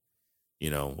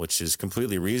 which is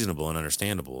completely reasonable and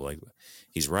understandable. Like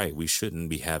he's right. We shouldn't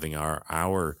be having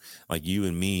our like you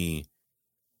and me,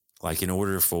 like in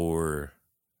order for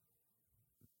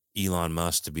Elon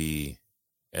Musk to be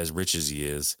as rich as he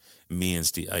is, me and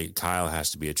Steve, Kyle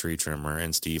has to be a tree trimmer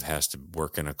and Steve has to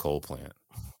work in a coal plant.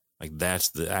 Like that's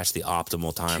the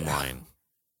optimal timeline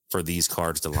for these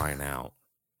cards to line out.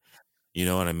 You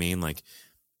know what I mean? Like,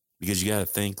 because you got to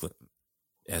think,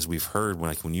 as we've heard,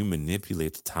 when you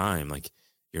manipulate the time, like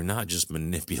you're not just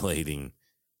manipulating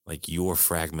like your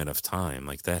fragment of time,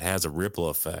 like that has a ripple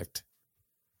effect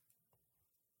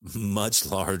much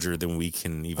larger than we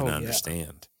can even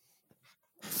understand.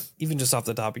 Even just off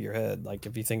the top of your head, like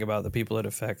if you think about the people it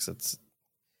affects, it's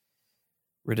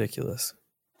ridiculous.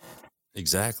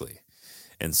 Exactly.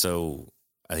 And so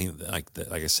I think, like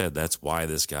I said, that's why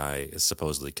this guy is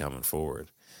supposedly coming forward.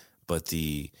 But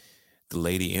the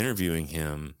lady interviewing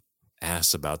him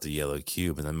asks about the yellow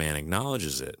cube, and the man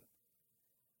acknowledges it.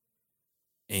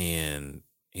 And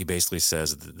he basically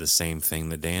says the same thing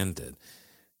that Dan did,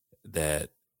 that,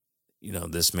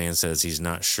 this man says he's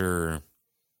not sure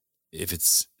if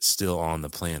it's still on the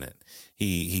planet.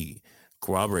 He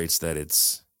corroborates that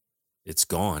it's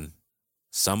gone.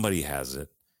 Somebody has it,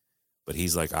 but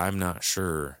he's like, I'm not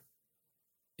sure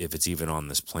if it's even on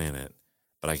this planet,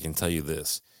 but I can tell you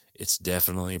this, it's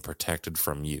definitely protected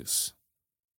from use.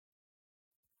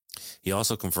 He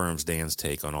also confirms Dan's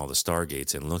take on all the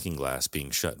Stargates and Looking Glass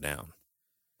being shut down.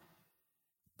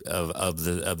 Of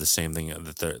the same thing,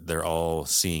 that they're all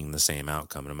seeing the same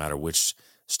outcome, no matter which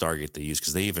Stargate they use,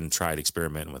 because they even tried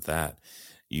experimenting with that,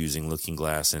 using Looking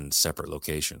Glass in separate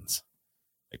locations,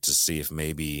 like to see if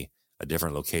maybe a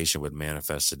different location would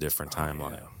manifest a different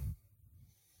timeline.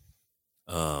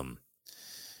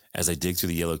 As I dig through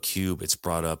the yellow cube, it's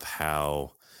brought up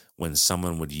how when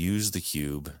someone would use the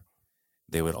cube,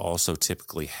 they would also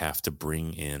typically have to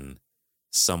bring in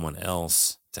someone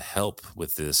else to help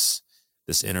with this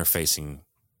interfacing,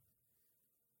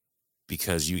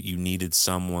 because you needed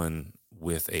someone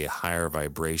with a higher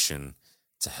vibration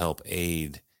to help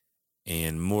aid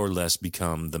and more or less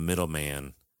become the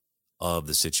middleman of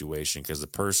the situation, because the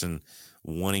person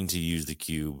wanting to use the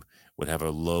cube would have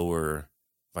a lower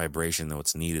vibration than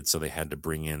what's needed, so they had to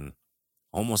bring in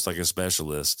almost like a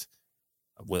specialist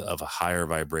of a higher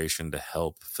vibration to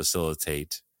help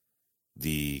facilitate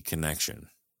the connection.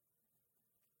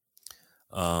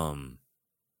 And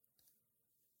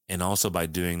also by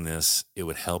doing this, it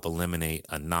would help eliminate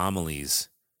anomalies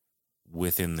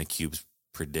within the cube's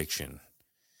prediction.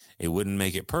 It wouldn't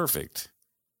make it perfect,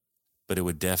 but it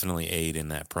would definitely aid in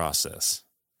that process.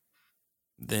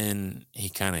 Then he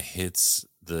kind of hits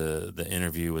the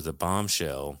interview with a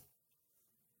bombshell.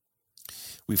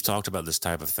 We've talked about this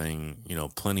type of thing,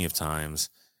 plenty of times.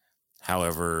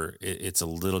 However, it's a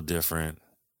little different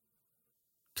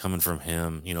coming from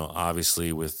him,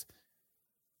 obviously with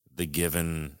the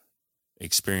given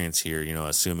experience here,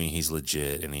 assuming he's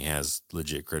legit and he has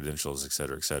legit credentials, et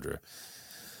cetera, et cetera.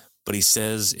 But he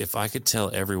says, if I could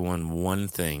tell everyone one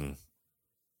thing,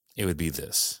 it would be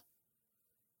this: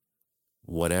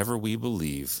 whatever we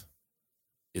believe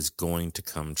is going to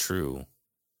come true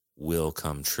will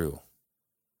come true.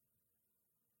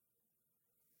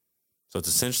 So it's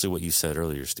essentially what you said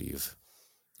earlier, Steve,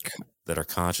 that our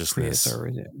consciousness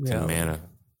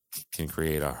can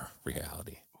create our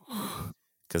reality.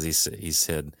 Because he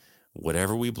said,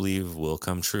 whatever we believe will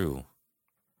come true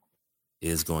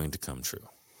is going to come true.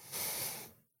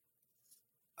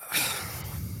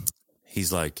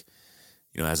 He's like,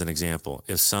 as an example,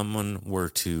 if someone were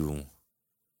to,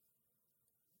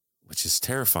 which is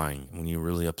terrifying when you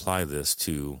really apply this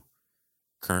to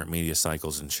current media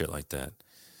cycles and shit like that.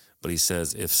 But he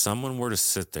says, if someone were to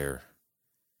sit there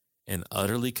and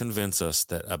utterly convince us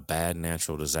that a bad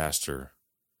natural disaster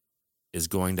is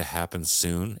going to happen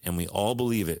soon, and we all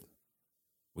believe it,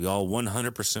 we all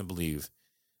 100% believe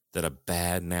that a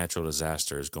bad natural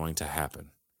disaster is going to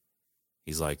happen.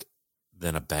 He's like,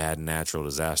 then a bad natural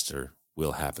disaster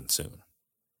will happen soon.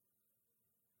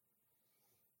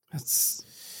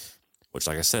 Which,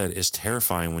 like I said, is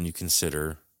terrifying when you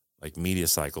consider like media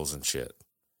cycles and shit.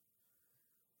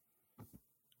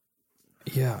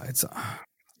 Yeah, it's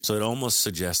so it almost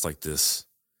suggests like this,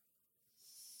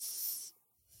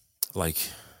 like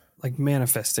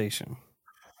manifestation.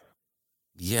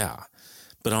 Yeah,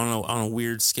 but on a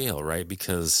weird scale, right?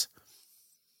 Because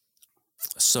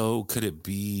so could it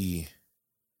be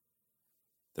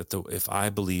that if I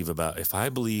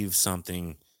believe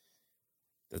something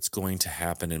that's going to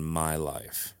happen in my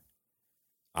life,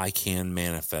 I can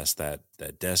manifest that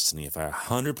destiny if I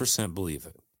 100% believe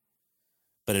it.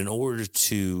 But in order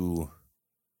to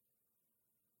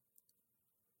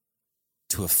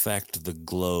affect the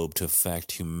globe, to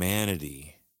affect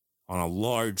humanity on a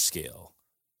large scale,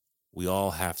 we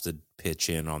all have to pitch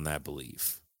in on that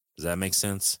belief. Does that make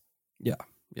sense? Yeah.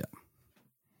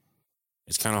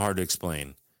 It's kind of hard to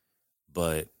explain,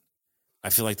 but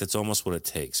I feel like that's almost what it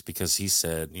takes, because he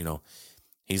said,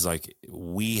 he's like,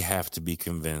 we have to be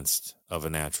convinced of a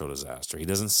natural disaster. He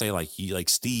doesn't say like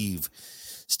Steve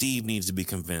needs to be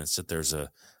convinced that there's a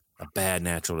bad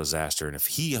natural disaster. And if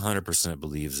he 100%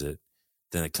 believes it,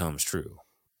 then it comes true.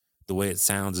 The way it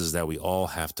sounds is that we all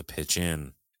have to pitch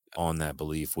in on that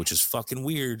belief, which is fucking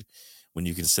weird when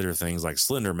you consider things like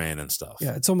Slender Man and stuff.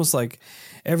 Yeah, it's almost like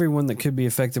everyone that could be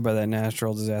affected by that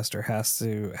natural disaster has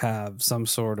to have some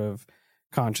sort of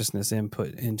consciousness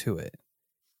input into it.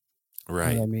 Right.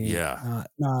 You know what I mean? Yeah.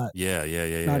 Not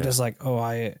Yeah. Just like, oh,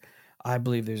 I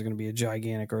believe there's going to be a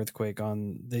gigantic earthquake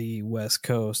on the West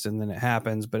Coast, and then it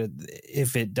happens. But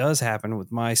if it does happen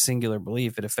with my singular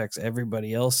belief, it affects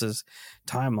everybody else's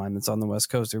timeline that's on the West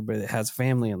Coast. Everybody that has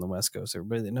family on the West Coast,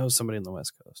 everybody that knows somebody on the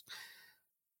West Coast.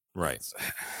 Right.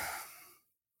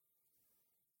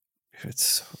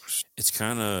 It's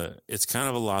kind of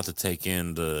a lot to take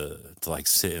in to like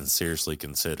sit and seriously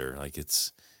consider. Like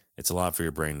it's a lot for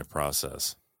your brain to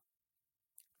process.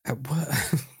 At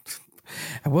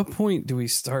what point do we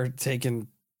start taking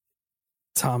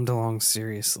Tom DeLonge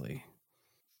seriously?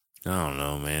 I don't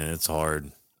know, man. It's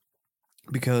hard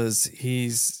because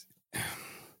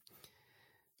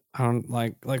I don't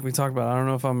like we talked about. I don't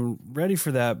know if I'm ready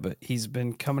for that, but he's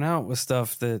been coming out with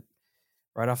stuff that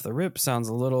right off the rip sounds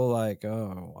a little like,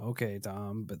 oh, okay,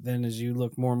 Tom. But then as you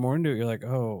look more and more into it, you're like,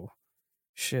 oh,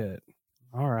 shit.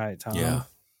 All right, Tom. Yeah.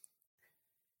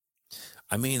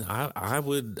 I mean, I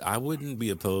wouldn't be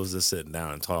opposed to sitting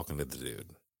down and talking to the dude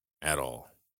at all.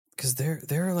 Because there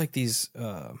are like these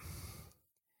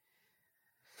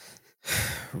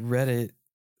Reddit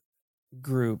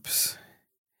groups.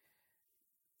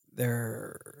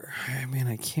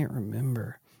 I can't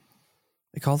remember.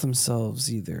 They call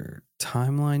themselves either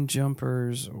timeline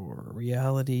jumpers or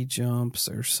reality jumps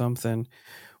or something,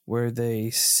 where they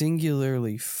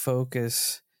singularly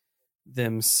focus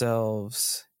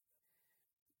themselves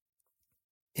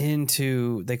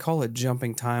into, they call it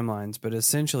jumping timelines, but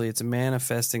essentially it's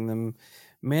manifesting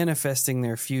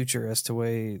their future as to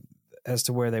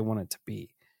where they want it to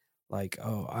be. Like,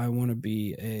 oh, I want to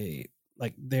be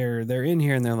like they're in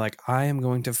here and they're like, I am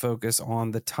going to focus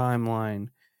on the timeline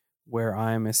where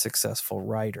I'm a successful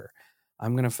writer.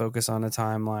 I'm going to focus on a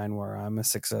timeline where I'm a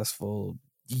successful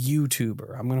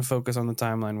YouTuber. I'm going to focus on the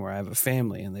timeline where I have a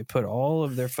family, and they put all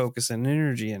of their focus and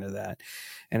energy into that.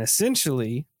 And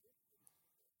essentially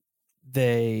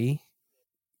they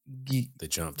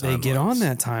jump they get timelines. on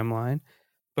that timeline,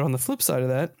 but on the flip side of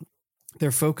that,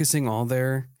 they're focusing all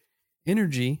their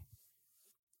energy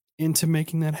into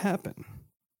making that happen.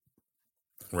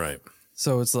 Right.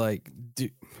 So it's like,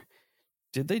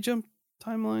 did they jump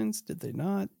timelines? Did they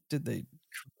not? Did they?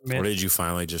 Or did you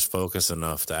finally just focus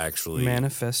enough to actually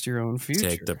manifest your own future?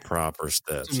 Take the proper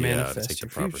steps. To Yeah, manifest take the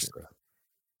your proper future. steps.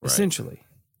 Right. Essentially.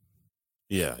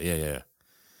 Yeah.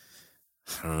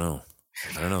 I don't know.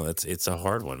 It's a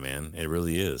hard one, man. It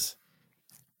really is.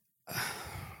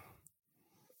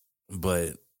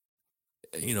 But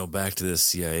back to this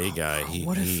CIA guy.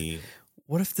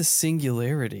 What if the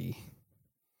singularity,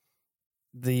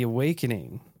 the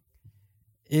awakening,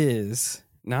 is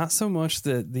not so much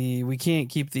that we can't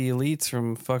keep the elites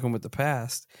from fucking with the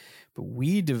past, but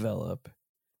we develop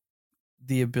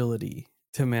the ability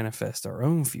to manifest our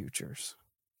own futures.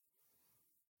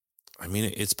 I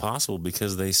mean, it's possible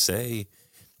because they say,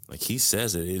 like he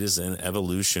says it is an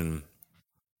evolution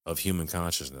of human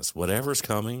consciousness. Whatever's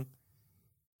coming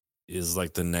is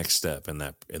like the next step in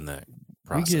that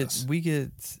process.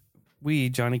 We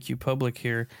Johnny Q Public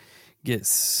here get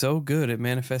so good at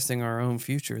manifesting our own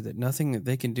future that nothing that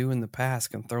they can do in the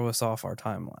past can throw us off our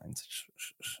timelines.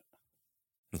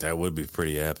 That would be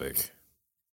pretty epic.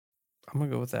 I'm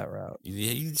gonna go with that route.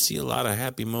 Yeah, you see a lot of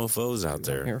happy mofos out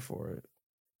there. I'm here for it.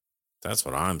 That's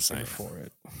what I'm saying. Here for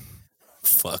it.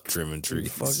 Fuck trimming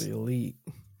trees. Fuck the elite.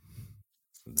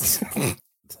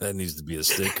 That needs to be a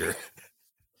sticker.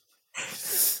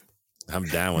 I'm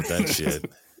down with that shit.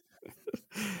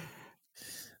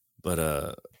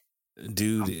 But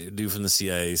dude from the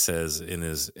CIA says in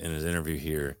his interview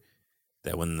here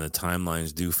that when the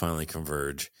timelines do finally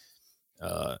converge,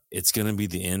 it's going to be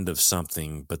the end of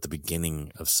something, but the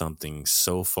beginning of something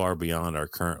so far beyond our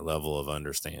current level of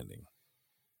understanding.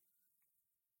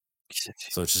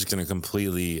 So it's just going to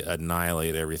completely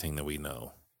annihilate everything that we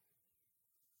know.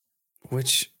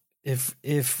 Which, if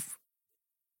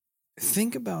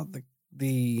think about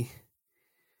the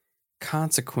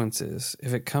consequences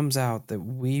if it comes out that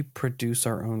we produce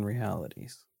our own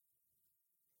realities.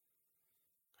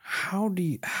 How do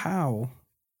you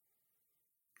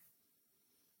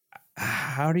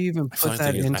even put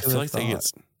that into a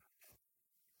thought?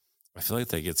 I feel like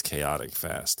that gets chaotic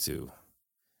fast too.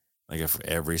 Like if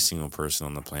every single person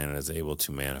on the planet is able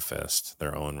to manifest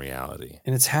their own reality.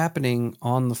 And it's happening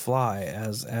on the fly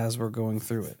as we're going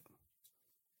through it.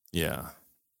 Yeah.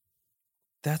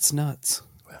 That's nuts.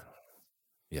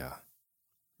 Yeah.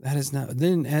 That is not.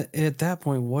 Then at that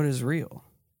point, what is real?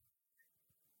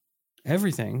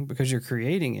 Everything, because you're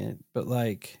creating it. But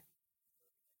like,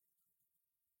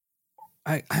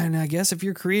 I guess if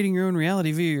you're creating your own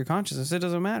reality via your consciousness, it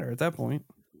doesn't matter at that point.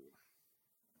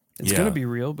 It's going to be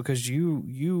real because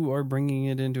you are bringing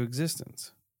it into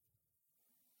existence.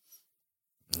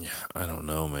 Yeah, I don't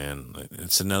know, man.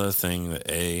 It's another thing that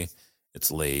A,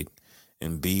 it's late,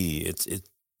 and B,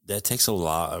 that takes a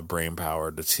lot of brain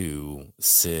power to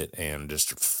sit and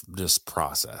just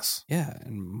process. Yeah,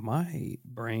 and my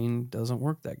brain doesn't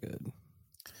work that good.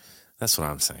 That's what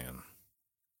I'm saying.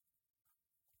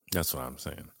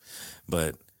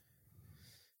 But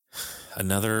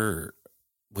another,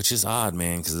 which is odd,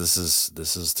 man, because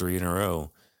this is 3 in a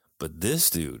row. But this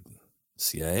dude,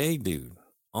 CIA dude,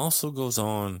 also goes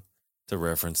on to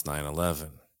reference 9/11.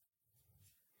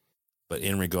 But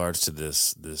in regards to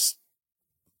this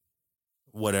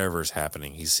whatever's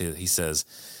happening, he says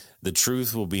the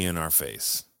truth will be in our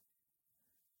face.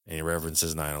 And he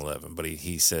references 9/11, but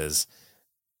he says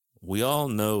we all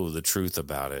know the truth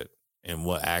about it and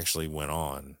what actually went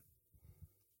on.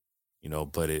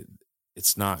 But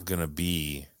it's not going to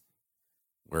be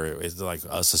where it's like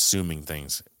us assuming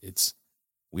things.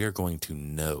 We are going to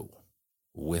know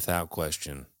without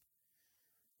question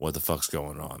what the fuck's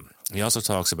going on. He also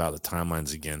talks about the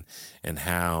timelines again and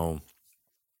how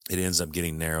it ends up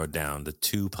getting narrowed down to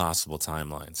 2 possible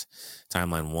timelines.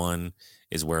 Timeline 1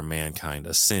 is where mankind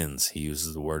ascends. He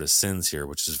uses the word ascends here,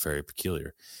 which is very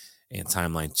peculiar. And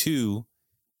timeline 2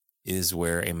 is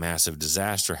where a massive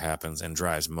disaster happens and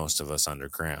drives most of us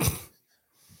underground,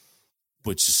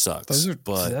 which sucks.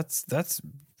 That's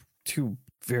 2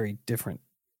 very different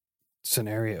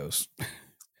scenarios.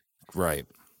 Right.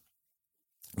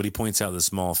 But he points out the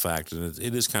small fact, and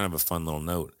it is kind of a fun little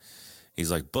note. He's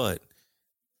like, but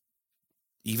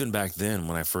even back then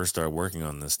when I first started working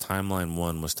on this, timeline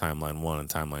 1 was timeline 1 and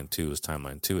timeline 2 was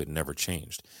timeline 2. It never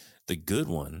changed. The good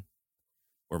one,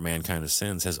 where Mankind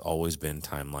Ascends, has always been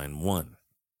timeline 1.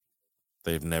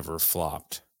 They've never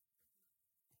flopped,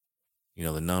 you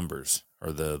know, the numbers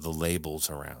or the labels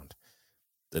around.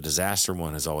 The disaster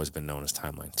one has always been known as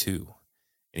timeline 2.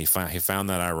 And he found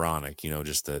that ironic, you know,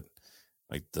 just that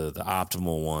like the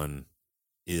optimal one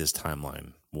is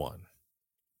timeline 1.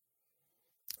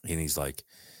 And he's like,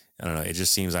 I don't know, it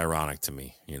just seems ironic to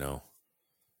me, you know.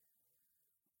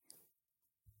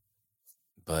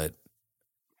 But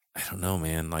I don't know,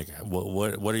 man. Like,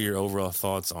 what are your overall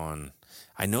thoughts on?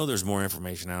 I know there's more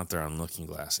information out there on Looking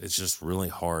Glass. It's just really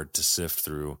hard to sift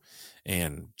through.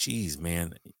 And geez,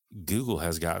 man, Google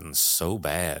has gotten so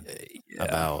bad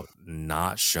about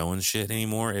not showing shit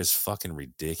anymore. It's fucking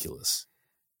ridiculous,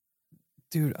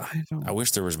 dude. I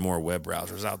wish there was more web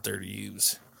browsers out there to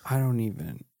use. I don't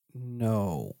even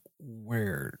know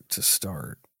where to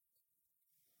start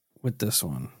with this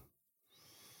one.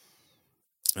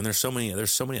 And there's so many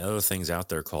other things out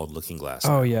there called Looking Glass.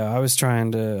 Oh yeah, I was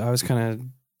kind of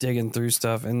digging through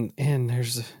stuff, and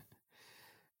there's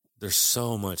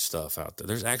so much stuff out there.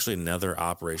 There's actually another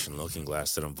Operation Looking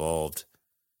Glass that involved,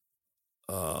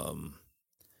 I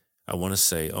want to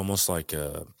say almost like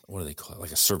what do they call it?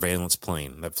 Like a surveillance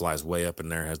plane that flies way up in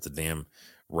there, has the damn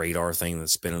radar thing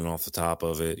that's spinning off the top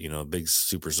of it, you know, a big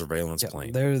super surveillance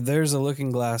plane. There's a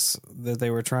Looking Glass that they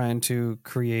were trying to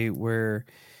create where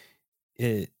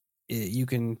you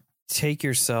can take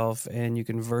yourself and you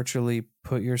can virtually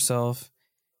put yourself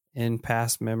in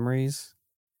past memories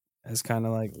as kind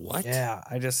of like, what? Yeah,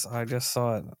 I just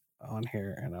saw it on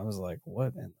here and I was like,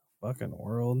 what in the fucking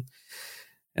world?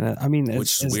 And I mean,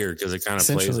 which is weird because it kind of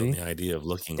plays on the idea of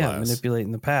Looking Glass,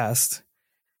 manipulating the past.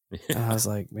 And I was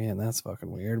like, man, that's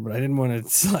fucking weird. But I didn't want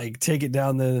to like take it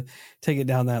down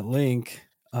that link.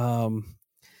 But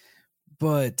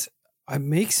it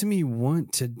makes me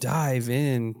want to dive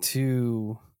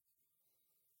into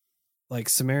like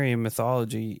Sumerian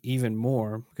mythology even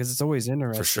more because it's always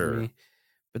interested me.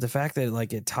 But the fact that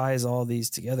like it ties all these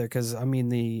together, because I mean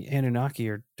the Anunnaki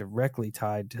are directly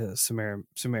tied to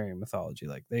Sumerian mythology.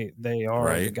 Like they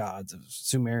are the gods of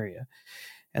Sumeria,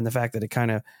 and the fact that it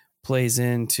kind of plays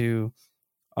into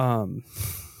like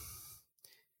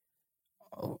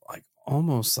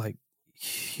almost like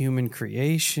human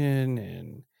creation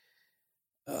and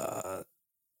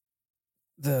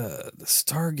the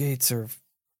Stargates are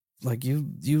like you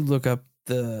look up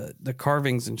the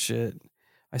carvings and shit.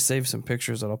 I saved some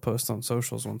pictures that I'll post on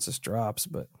socials once this drops,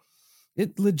 but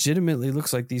it legitimately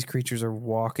looks like these creatures are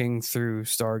walking through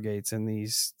Stargates and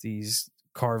these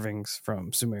carvings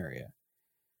from Sumeria.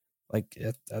 Like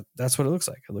that's what it looks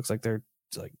like. It looks like they're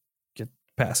like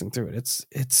passing through it.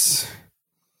 It's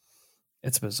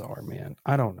bizarre, man.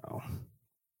 I don't know.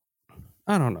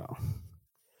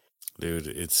 Dude,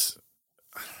 it's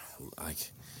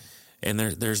like, and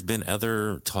there's been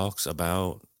other talks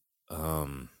about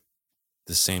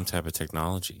the same type of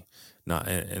technology, not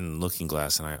in Looking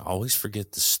Glass, and I always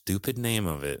forget the stupid name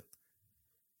of it.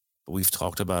 But we've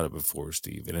talked about it before,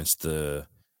 Steve, and it's the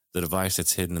device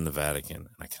that's hidden in the Vatican. And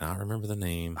I cannot remember the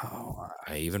name. Oh,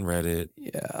 I even read it.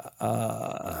 Yeah,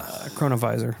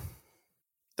 Chronovisor.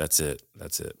 That's it.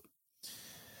 But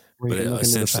it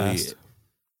essentially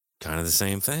kind of the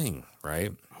same thing,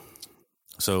 right?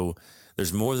 So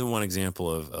there's more than one example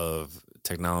of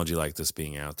technology like this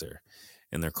being out there,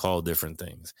 and they're called different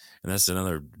things. And that's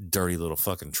another dirty little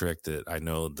fucking trick that I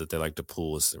know that they like to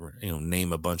pull is, you know,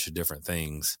 name a bunch of different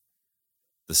things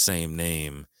the same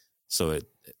name, so it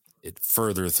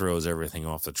further throws everything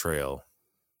off the trail.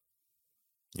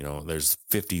 You know, there's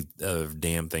 50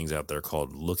 damn things out there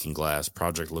called Looking Glass,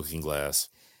 Project Looking Glass.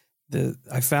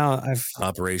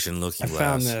 Operation Looking Glass. I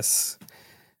found this.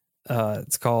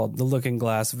 It's called The Looking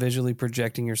Glass, Visually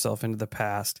Projecting Yourself into the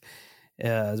Past.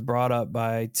 It's brought up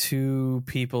by two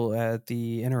people at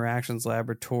the Interactions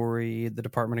Laboratory, the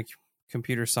Department of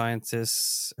Computer Science at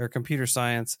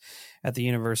the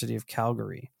University of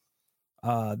Calgary.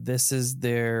 This is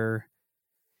their...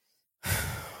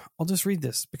 I'll just read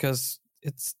this because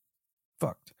it's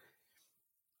fucked.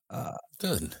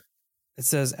 Good. It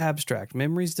says, abstract.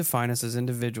 Memories define us as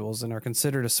individuals and are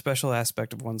considered a special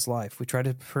aspect of one's life. We try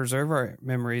to preserve our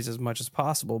memories as much as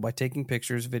possible by taking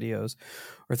pictures, videos,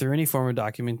 or through any form of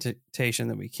documentation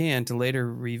that we can to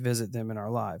later revisit them in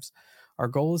our lives. Our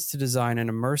goal is to design an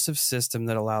immersive system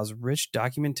that allows rich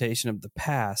documentation of the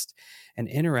past and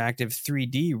interactive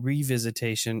 3D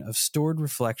revisitation of stored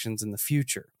reflections in the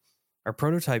future. Our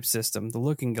prototype system, the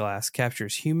Looking Glass,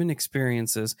 captures human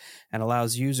experiences and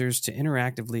allows users to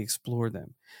interactively explore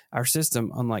them. Our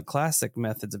system, unlike classic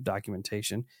methods of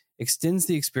documentation, extends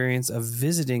the experience of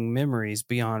visiting memories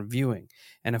beyond viewing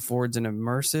and affords an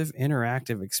immersive,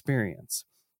 interactive experience.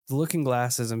 The Looking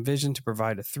Glass is envisioned to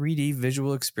provide a 3D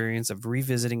visual experience of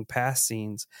revisiting past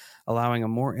scenes, allowing a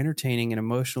more entertaining and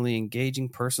emotionally engaging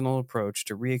personal approach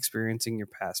to re-experiencing your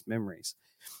past memories.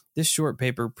 This short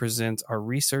paper presents our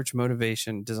research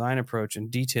motivation, design approach,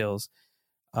 and details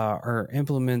our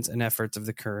implements and efforts of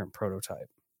the current prototype.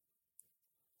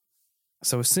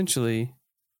 So essentially,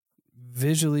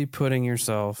 visually putting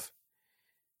yourself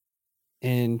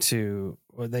into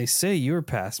what they say your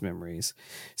past memories.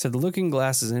 So the Looking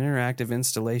Glass is an interactive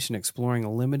installation exploring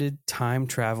a limited time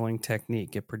traveling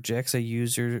technique. It projects a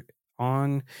user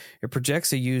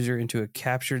into a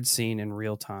captured scene in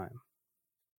real time.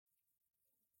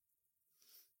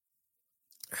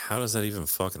 How does that even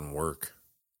fucking work?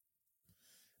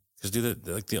 Because dude,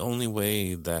 like the only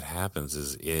way that happens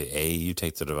is you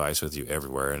take the device with you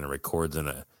everywhere and it records in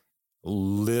a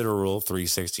literal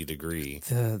 360 degree.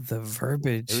 The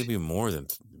verbiage. It would be more than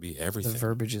be everything. The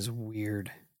verbiage is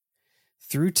weird.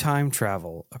 Through time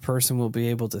travel, a person will be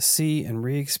able to see and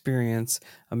re-experience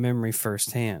a memory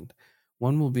firsthand.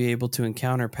 One will be able to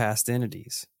encounter past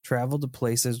entities, travel to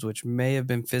places which may have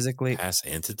been physically... Past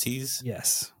entities?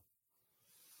 Yes.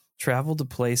 Travel to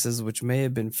places which may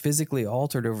have been physically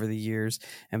altered over the years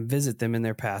and visit them in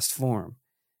their past form,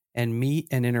 and meet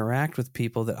and interact with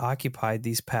people that occupied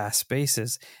these past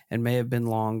spaces and may have been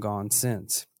long gone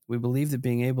since. We believe that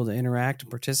being able to interact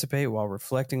and participate while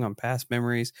reflecting on past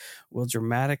memories will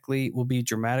be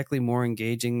dramatically more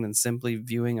engaging than simply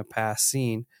viewing a past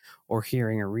scene or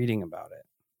hearing or reading about it.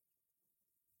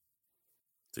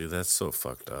 Dude, that's so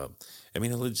fucked up. I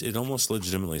mean, it almost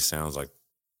legitimately sounds like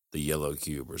the Yellow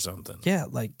Cube or something. Yeah,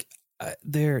 like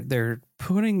they're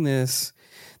putting this,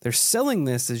 they're selling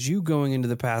this as you going into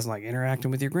the past, like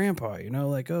interacting with your grandpa, you know,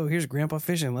 like, oh, here's grandpa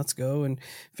fishing, let's go and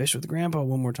fish with grandpa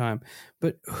one more time.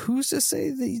 But who's to say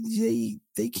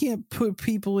they can't put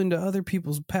people into other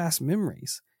people's past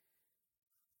memories?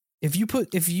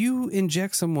 If you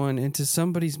inject someone into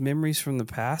somebody's memories from the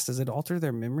past, does it alter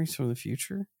their memories from the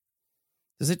future?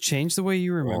 Does it change the way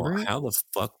you remember it? How the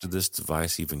fuck did this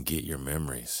device even get your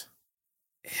memories?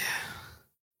 Yeah.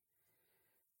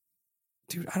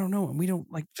 Dude, I don't know. We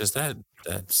don't like just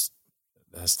that's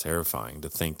terrifying to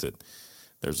think that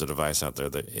there's a device out there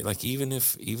that, like, even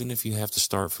if you have to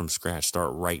start from scratch,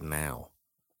 start right now.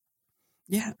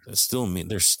 Yeah.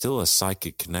 There's still a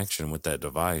psychic connection with that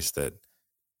device that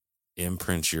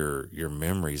imprints your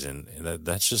memories, and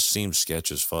that just seems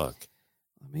sketch as fuck.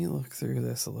 Let me look through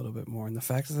this a little bit more. And the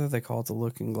fact that they call it the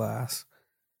Looking Glass,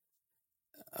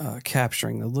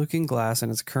 capturing the Looking Glass in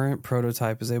its current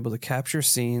prototype is able to capture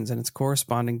scenes and its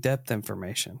corresponding depth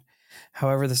information.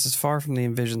 However, this is far from the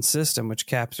envisioned system, which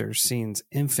captures scenes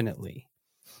infinitely.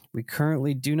 We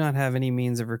currently do not have any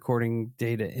means of recording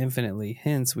data infinitely.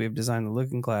 Hence, we have designed the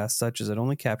Looking Glass such as it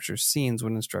only captures scenes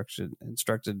when instructed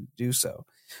to do so.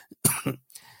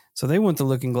 So they want the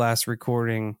Looking Glass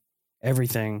recording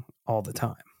everything all the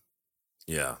time.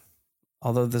 Yeah.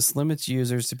 Although this limits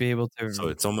users to be able to... So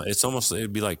it's almost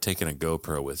it'd be like taking a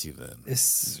GoPro with you then.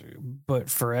 But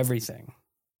for everything.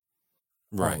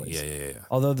 Right. Always. Yeah.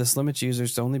 Although this limits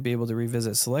users to only be able to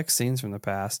revisit select scenes from the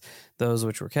past, those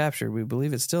which were captured, we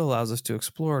believe it still allows us to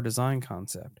explore a design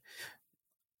concept.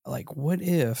 Like, what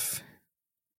if,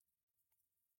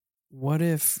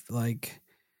 like,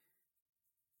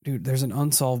 dude, there's an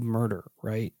unsolved murder,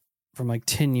 right? From like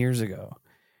 10 years ago.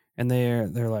 And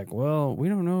they're like, well, we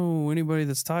don't know anybody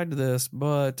that's tied to this,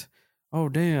 but, oh,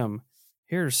 damn,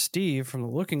 here's Steve from the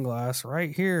Looking Glass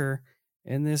right here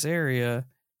in this area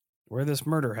where this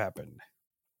murder happened.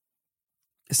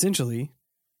 Essentially,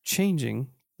 changing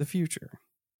the future.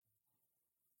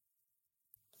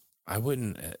 I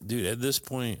wouldn't, dude, at this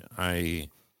point, I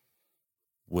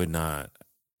would not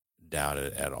doubt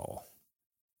it at all.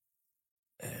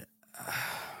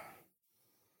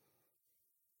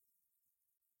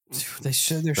 They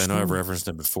should. I know I've referenced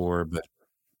it before, but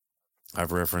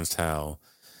I've referenced how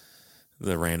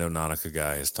the Randonautica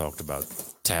guy has talked about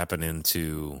tapping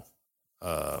into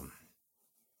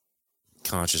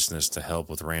consciousness to help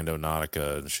with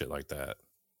Randonautica and shit like that.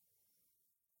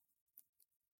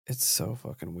 It's so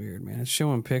fucking weird, man. It's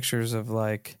showing pictures of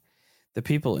like the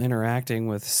people interacting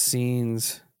with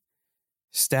scenes,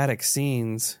 static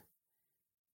scenes,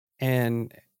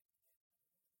 and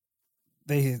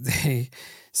they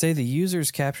say the user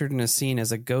is captured in a scene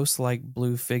as a ghost-like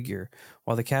blue figure,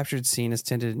 while the captured scene is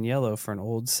tinted in yellow for an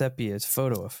old sepia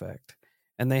photo effect.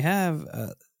 And they have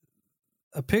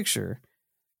a picture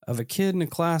of a kid in a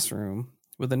classroom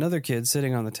with another kid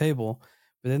sitting on the table,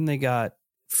 but then they got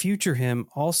future him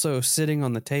also sitting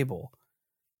on the table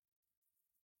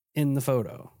in the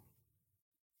photo.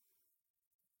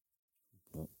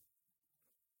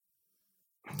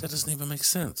 That doesn't even make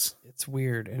sense. It's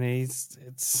weird, and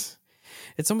it's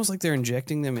almost like they're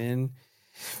injecting them in.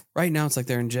 Right now, it's like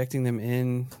they're injecting them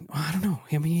in. I don't know.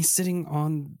 I mean, he's sitting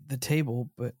on the table,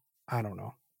 but I don't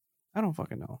know. I don't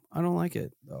fucking know. I don't like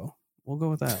it though. We'll go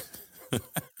with that.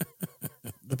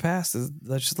 The past is.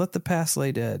 Let's just let the past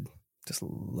lay dead. Just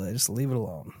leave it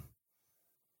alone.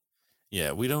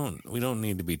 Yeah, we don't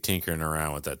need to be tinkering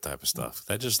around with that type of stuff.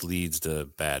 That just leads to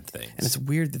bad things. And it's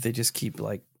weird that they just keep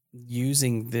like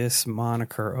using this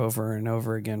moniker over and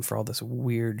over again for all this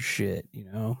weird shit, you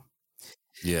know?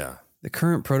 Yeah. The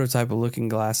current prototype of Looking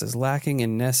Glass is lacking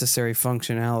in necessary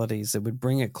functionalities that would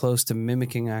bring it close to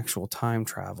mimicking actual time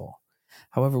travel.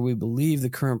 However, we believe the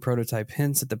current prototype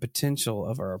hints at the potential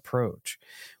of our approach.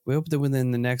 We hope that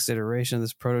within the next iteration of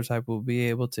this prototype, we'll be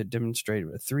able to demonstrate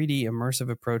a 3D immersive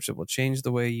approach that will change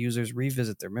the way users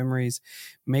revisit their memories,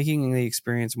 making the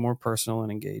experience more personal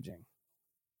and engaging.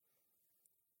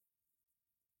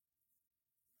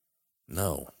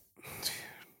 No.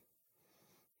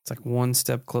 It's like one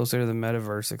step closer to the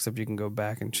metaverse, except you can go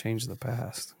back and change the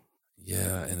past.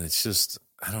 Yeah, and it's just,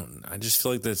 I just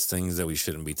feel like that's things that we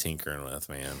shouldn't be tinkering with,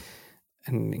 man.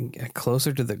 And get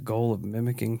closer to the goal of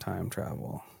mimicking time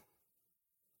travel.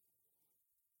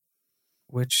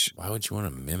 Which, why would you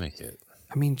want to mimic it?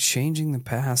 I mean, changing the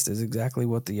past is exactly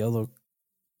what the yellow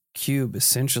cube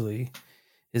essentially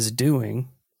is doing,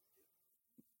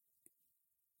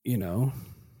 you know,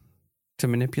 to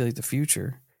manipulate the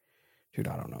future. Dude,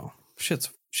 I don't know.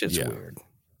 Shit's weird.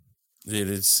 It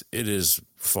is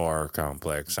far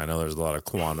complex. I know there's a lot of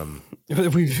quantum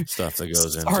stuff that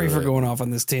goes into it. Sorry for going off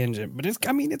on this tangent, but it's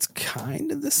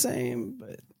kind of the same,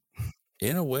 but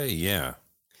in a way, yeah.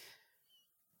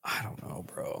 I don't know,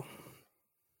 bro.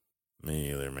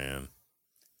 Me either, man.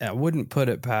 I wouldn't put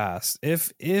it past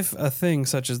if a thing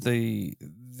such as the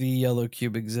yellow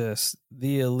cube exists,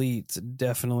 the elites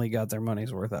definitely got their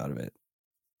money's worth out of it.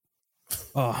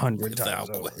 100 times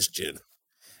over.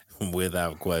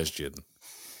 Without question.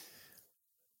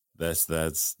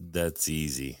 That's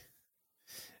easy.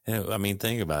 And I mean,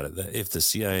 think about it. If the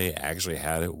CIA actually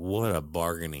had it, what a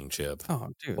bargaining chip. Oh,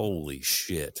 dude. Holy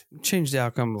shit. Change the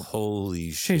outcome of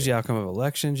change the outcome of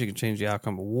elections. You can change the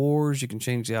outcome of wars. You can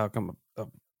change the outcome of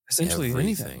essentially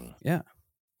anything. Yeah.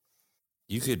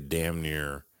 You could damn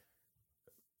near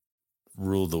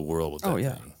rule the world with that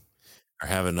thing. Or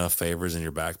have enough favors in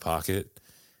your back pocket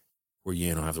where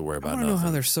you don't have to worry about nothing. I don't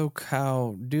know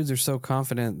how dudes are so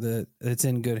confident that it's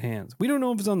in good hands. We don't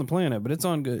know if it's on the planet, but it's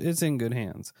in good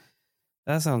hands.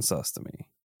 That sounds sus to me.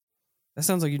 That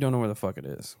sounds like you don't know where the fuck it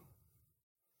is.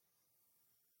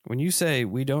 When you say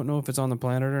we don't know if it's on the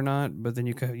planet or not, but then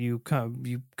you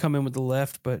come in with the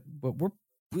left, but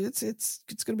it's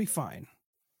gonna be fine.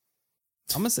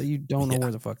 I'm gonna say you don't know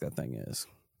where the fuck that thing is.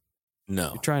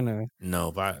 No, you're trying to.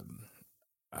 No, but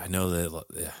I know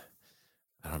that.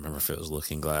 I don't remember if it was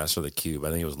Looking Glass or the Cube.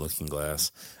 I think it was Looking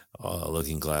Glass.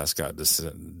 Looking Glass got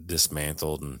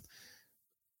dismantled and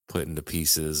put into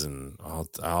pieces and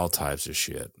all types of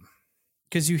shit.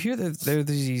 Because you hear that there are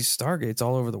these Stargates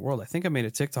all over the world. I think I made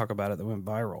a TikTok about it that went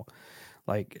viral.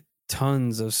 Like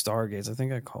tons of Stargates. I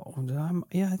think I did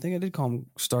call them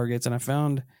Stargates, and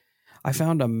I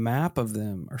found a map of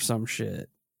them or some shit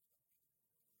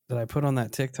that I put on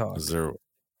that TikTok. Is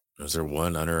there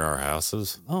one under our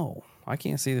houses? Oh, I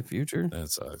can't see the future. That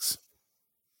sucks.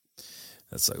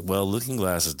 Well, Looking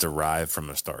Glass is derived from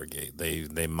a Stargate.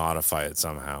 They modify it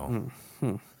somehow.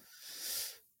 Mm-hmm.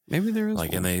 Maybe there is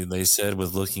like, one. And they said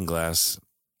with Looking Glass,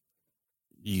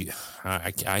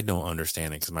 I don't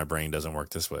understand it because my brain doesn't work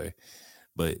this way.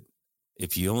 But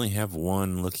if you only have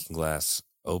one Looking Glass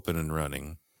open and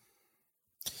running,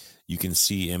 you can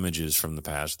see images from the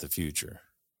past to the future.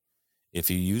 If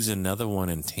you use another one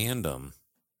in tandem,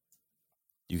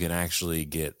 you can actually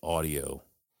get audio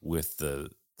with the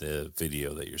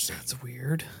video that you're seeing. That's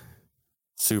weird.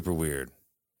 Super weird.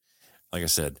 Like I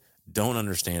said, don't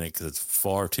understand it because it's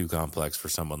far too complex for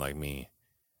someone like me.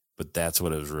 But that's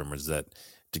what it was rumored, is that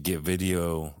to get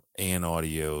video and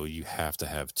audio, you have to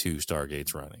have 2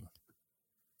 Stargates running.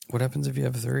 What happens if you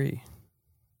have 3?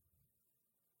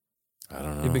 I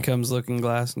don't know. It becomes Looking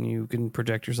Glass and you can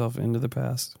project yourself into the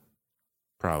past.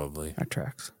 Probably. That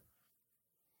tracks.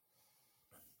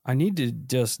 I need to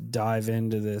just dive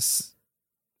into this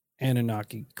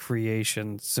Anunnaki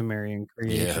creation, Sumerian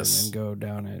creation, and go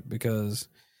down it, because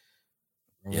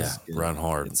Yeah, run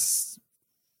hard.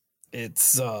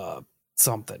 It's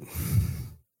something.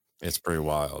 It's pretty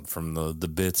wild. From the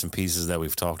bits and pieces that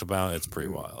we've talked about, it's pretty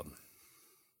wild.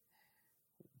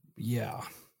 Yeah.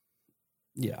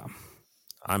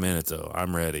 I'm in it though.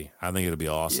 I'm ready. I think it'll be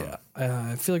awesome.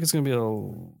 Yeah. I feel like it's going to be a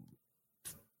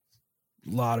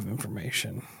lot of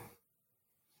information.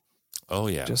 Oh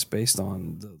yeah. Just based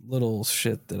on the little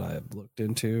shit that I've looked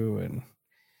into. And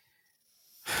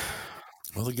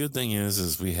well, the good thing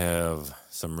is we have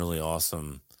some really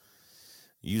awesome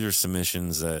user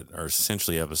submissions that are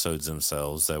essentially episodes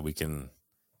themselves that we can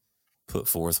put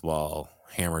forth while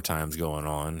Hammer Time's going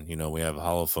on. You know, we have a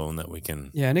holophone that we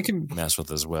can and it can mess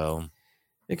with as well.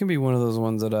 It can be one of those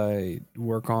ones that I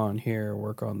work on here,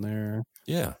 work on there.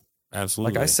 Yeah,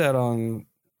 absolutely. Like I said on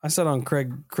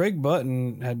Craig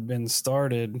Button had been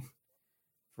started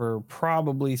for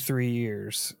probably 3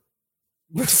 years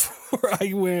before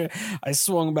I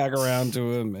swung back around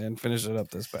to him and finished it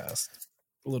up this past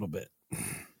a little bit.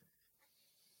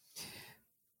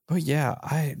 But yeah,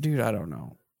 I don't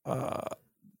know.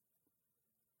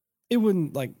 It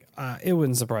wouldn't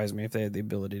surprise me if they had the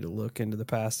ability to look into the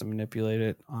past and manipulate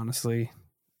it, honestly.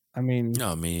 I mean,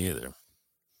 no, me either.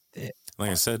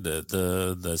 Like I said,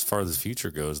 the as far as the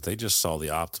future goes, they just saw the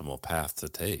optimal path to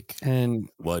take and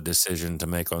what decision to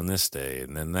make on this day,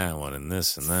 and then that one, and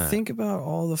this and that. Think about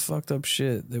all the fucked up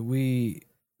shit that we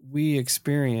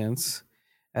experience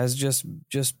as just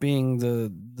being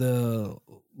the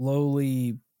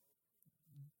lowly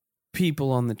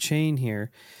people on the chain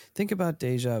here. Think about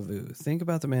deja vu. Think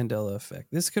about the Mandela effect.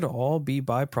 This could all be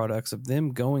byproducts of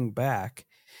them going back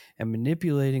and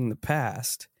manipulating the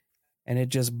past, and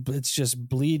it's just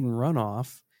bleed and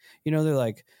runoff. You know, they're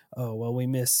like, oh well, we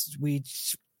in this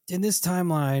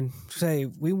timeline. Say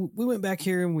we went back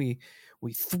here and we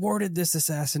thwarted this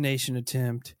assassination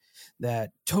attempt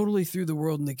that totally threw the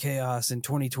world into chaos in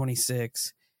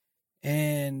 2026,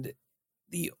 and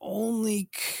the only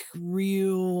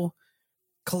real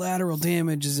collateral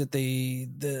damage is that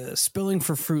the spilling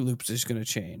for Fruit Loops is going to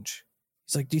change.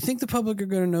 He's like, do you think the public are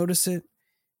going to notice it?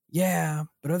 Yeah,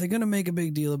 but are they going to make a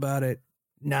big deal about it?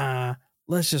 Nah,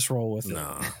 let's just roll with it.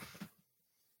 No.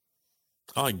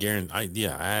 I guarantee.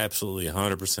 I absolutely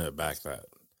 100% back that.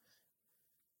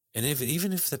 And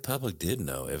even if the public did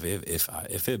know, if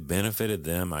it benefited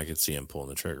them, I could see him pulling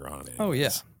the trigger on it. Oh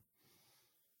yeah,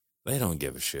 they don't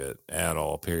give a shit at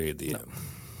all. Period. The end.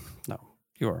 No,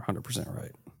 you are 100%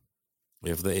 right.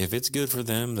 If it's good for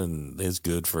them, then it's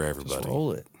good for everybody.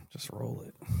 Just roll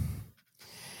it.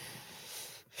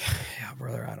 Yeah,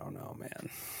 brother. I don't know, man.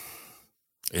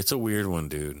 It's a weird one,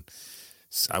 dude.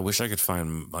 I wish I could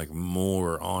find like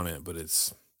more on it, but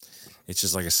it's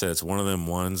just like I said. It's one of them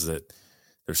ones that.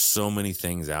 There's so many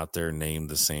things out there named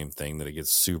the same thing that it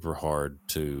gets super hard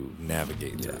to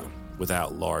navigate through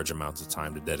without large amounts of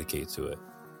time to dedicate to it.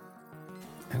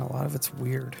 And a lot of it's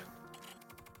weird.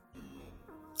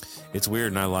 It's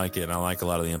weird, and I like it, and I like a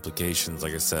lot of the implications.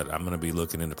 Like I said, I'm going to be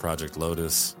looking into Project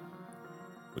Lotus,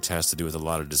 which has to do with a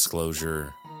lot of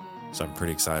disclosure, so I'm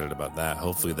pretty excited about that.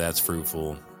 Hopefully that's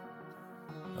fruitful.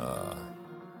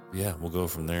 Yeah, we'll go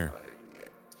from there.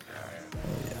 Oh,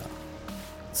 yeah.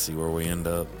 See where we end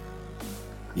up.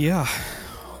 Yeah.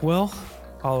 Well,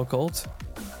 Hollow Cult,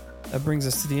 that brings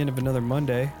us to the end of another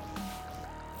Monday.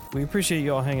 We appreciate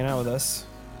you all hanging out with us.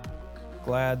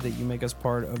 Glad that you make us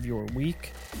part of your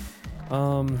week.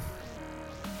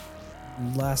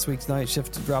 Last week's night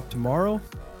shift to drop tomorrow.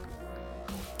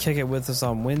 Kick it with us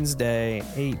on Wednesday,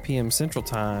 8 p.m. Central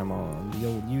Time on the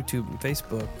old YouTube and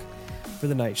Facebook for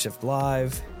the Night Shift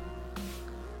Live.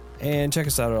 And check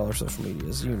us out at all our social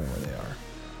medias. You know where they are.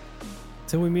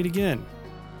 Till we meet again,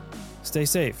 stay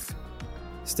safe,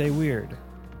 stay weird,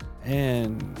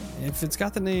 and if it's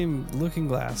got the name Looking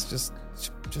Glass, just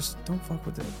don't fuck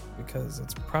with it, because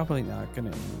it's probably not going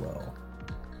to end well.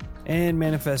 And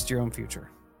manifest your own future.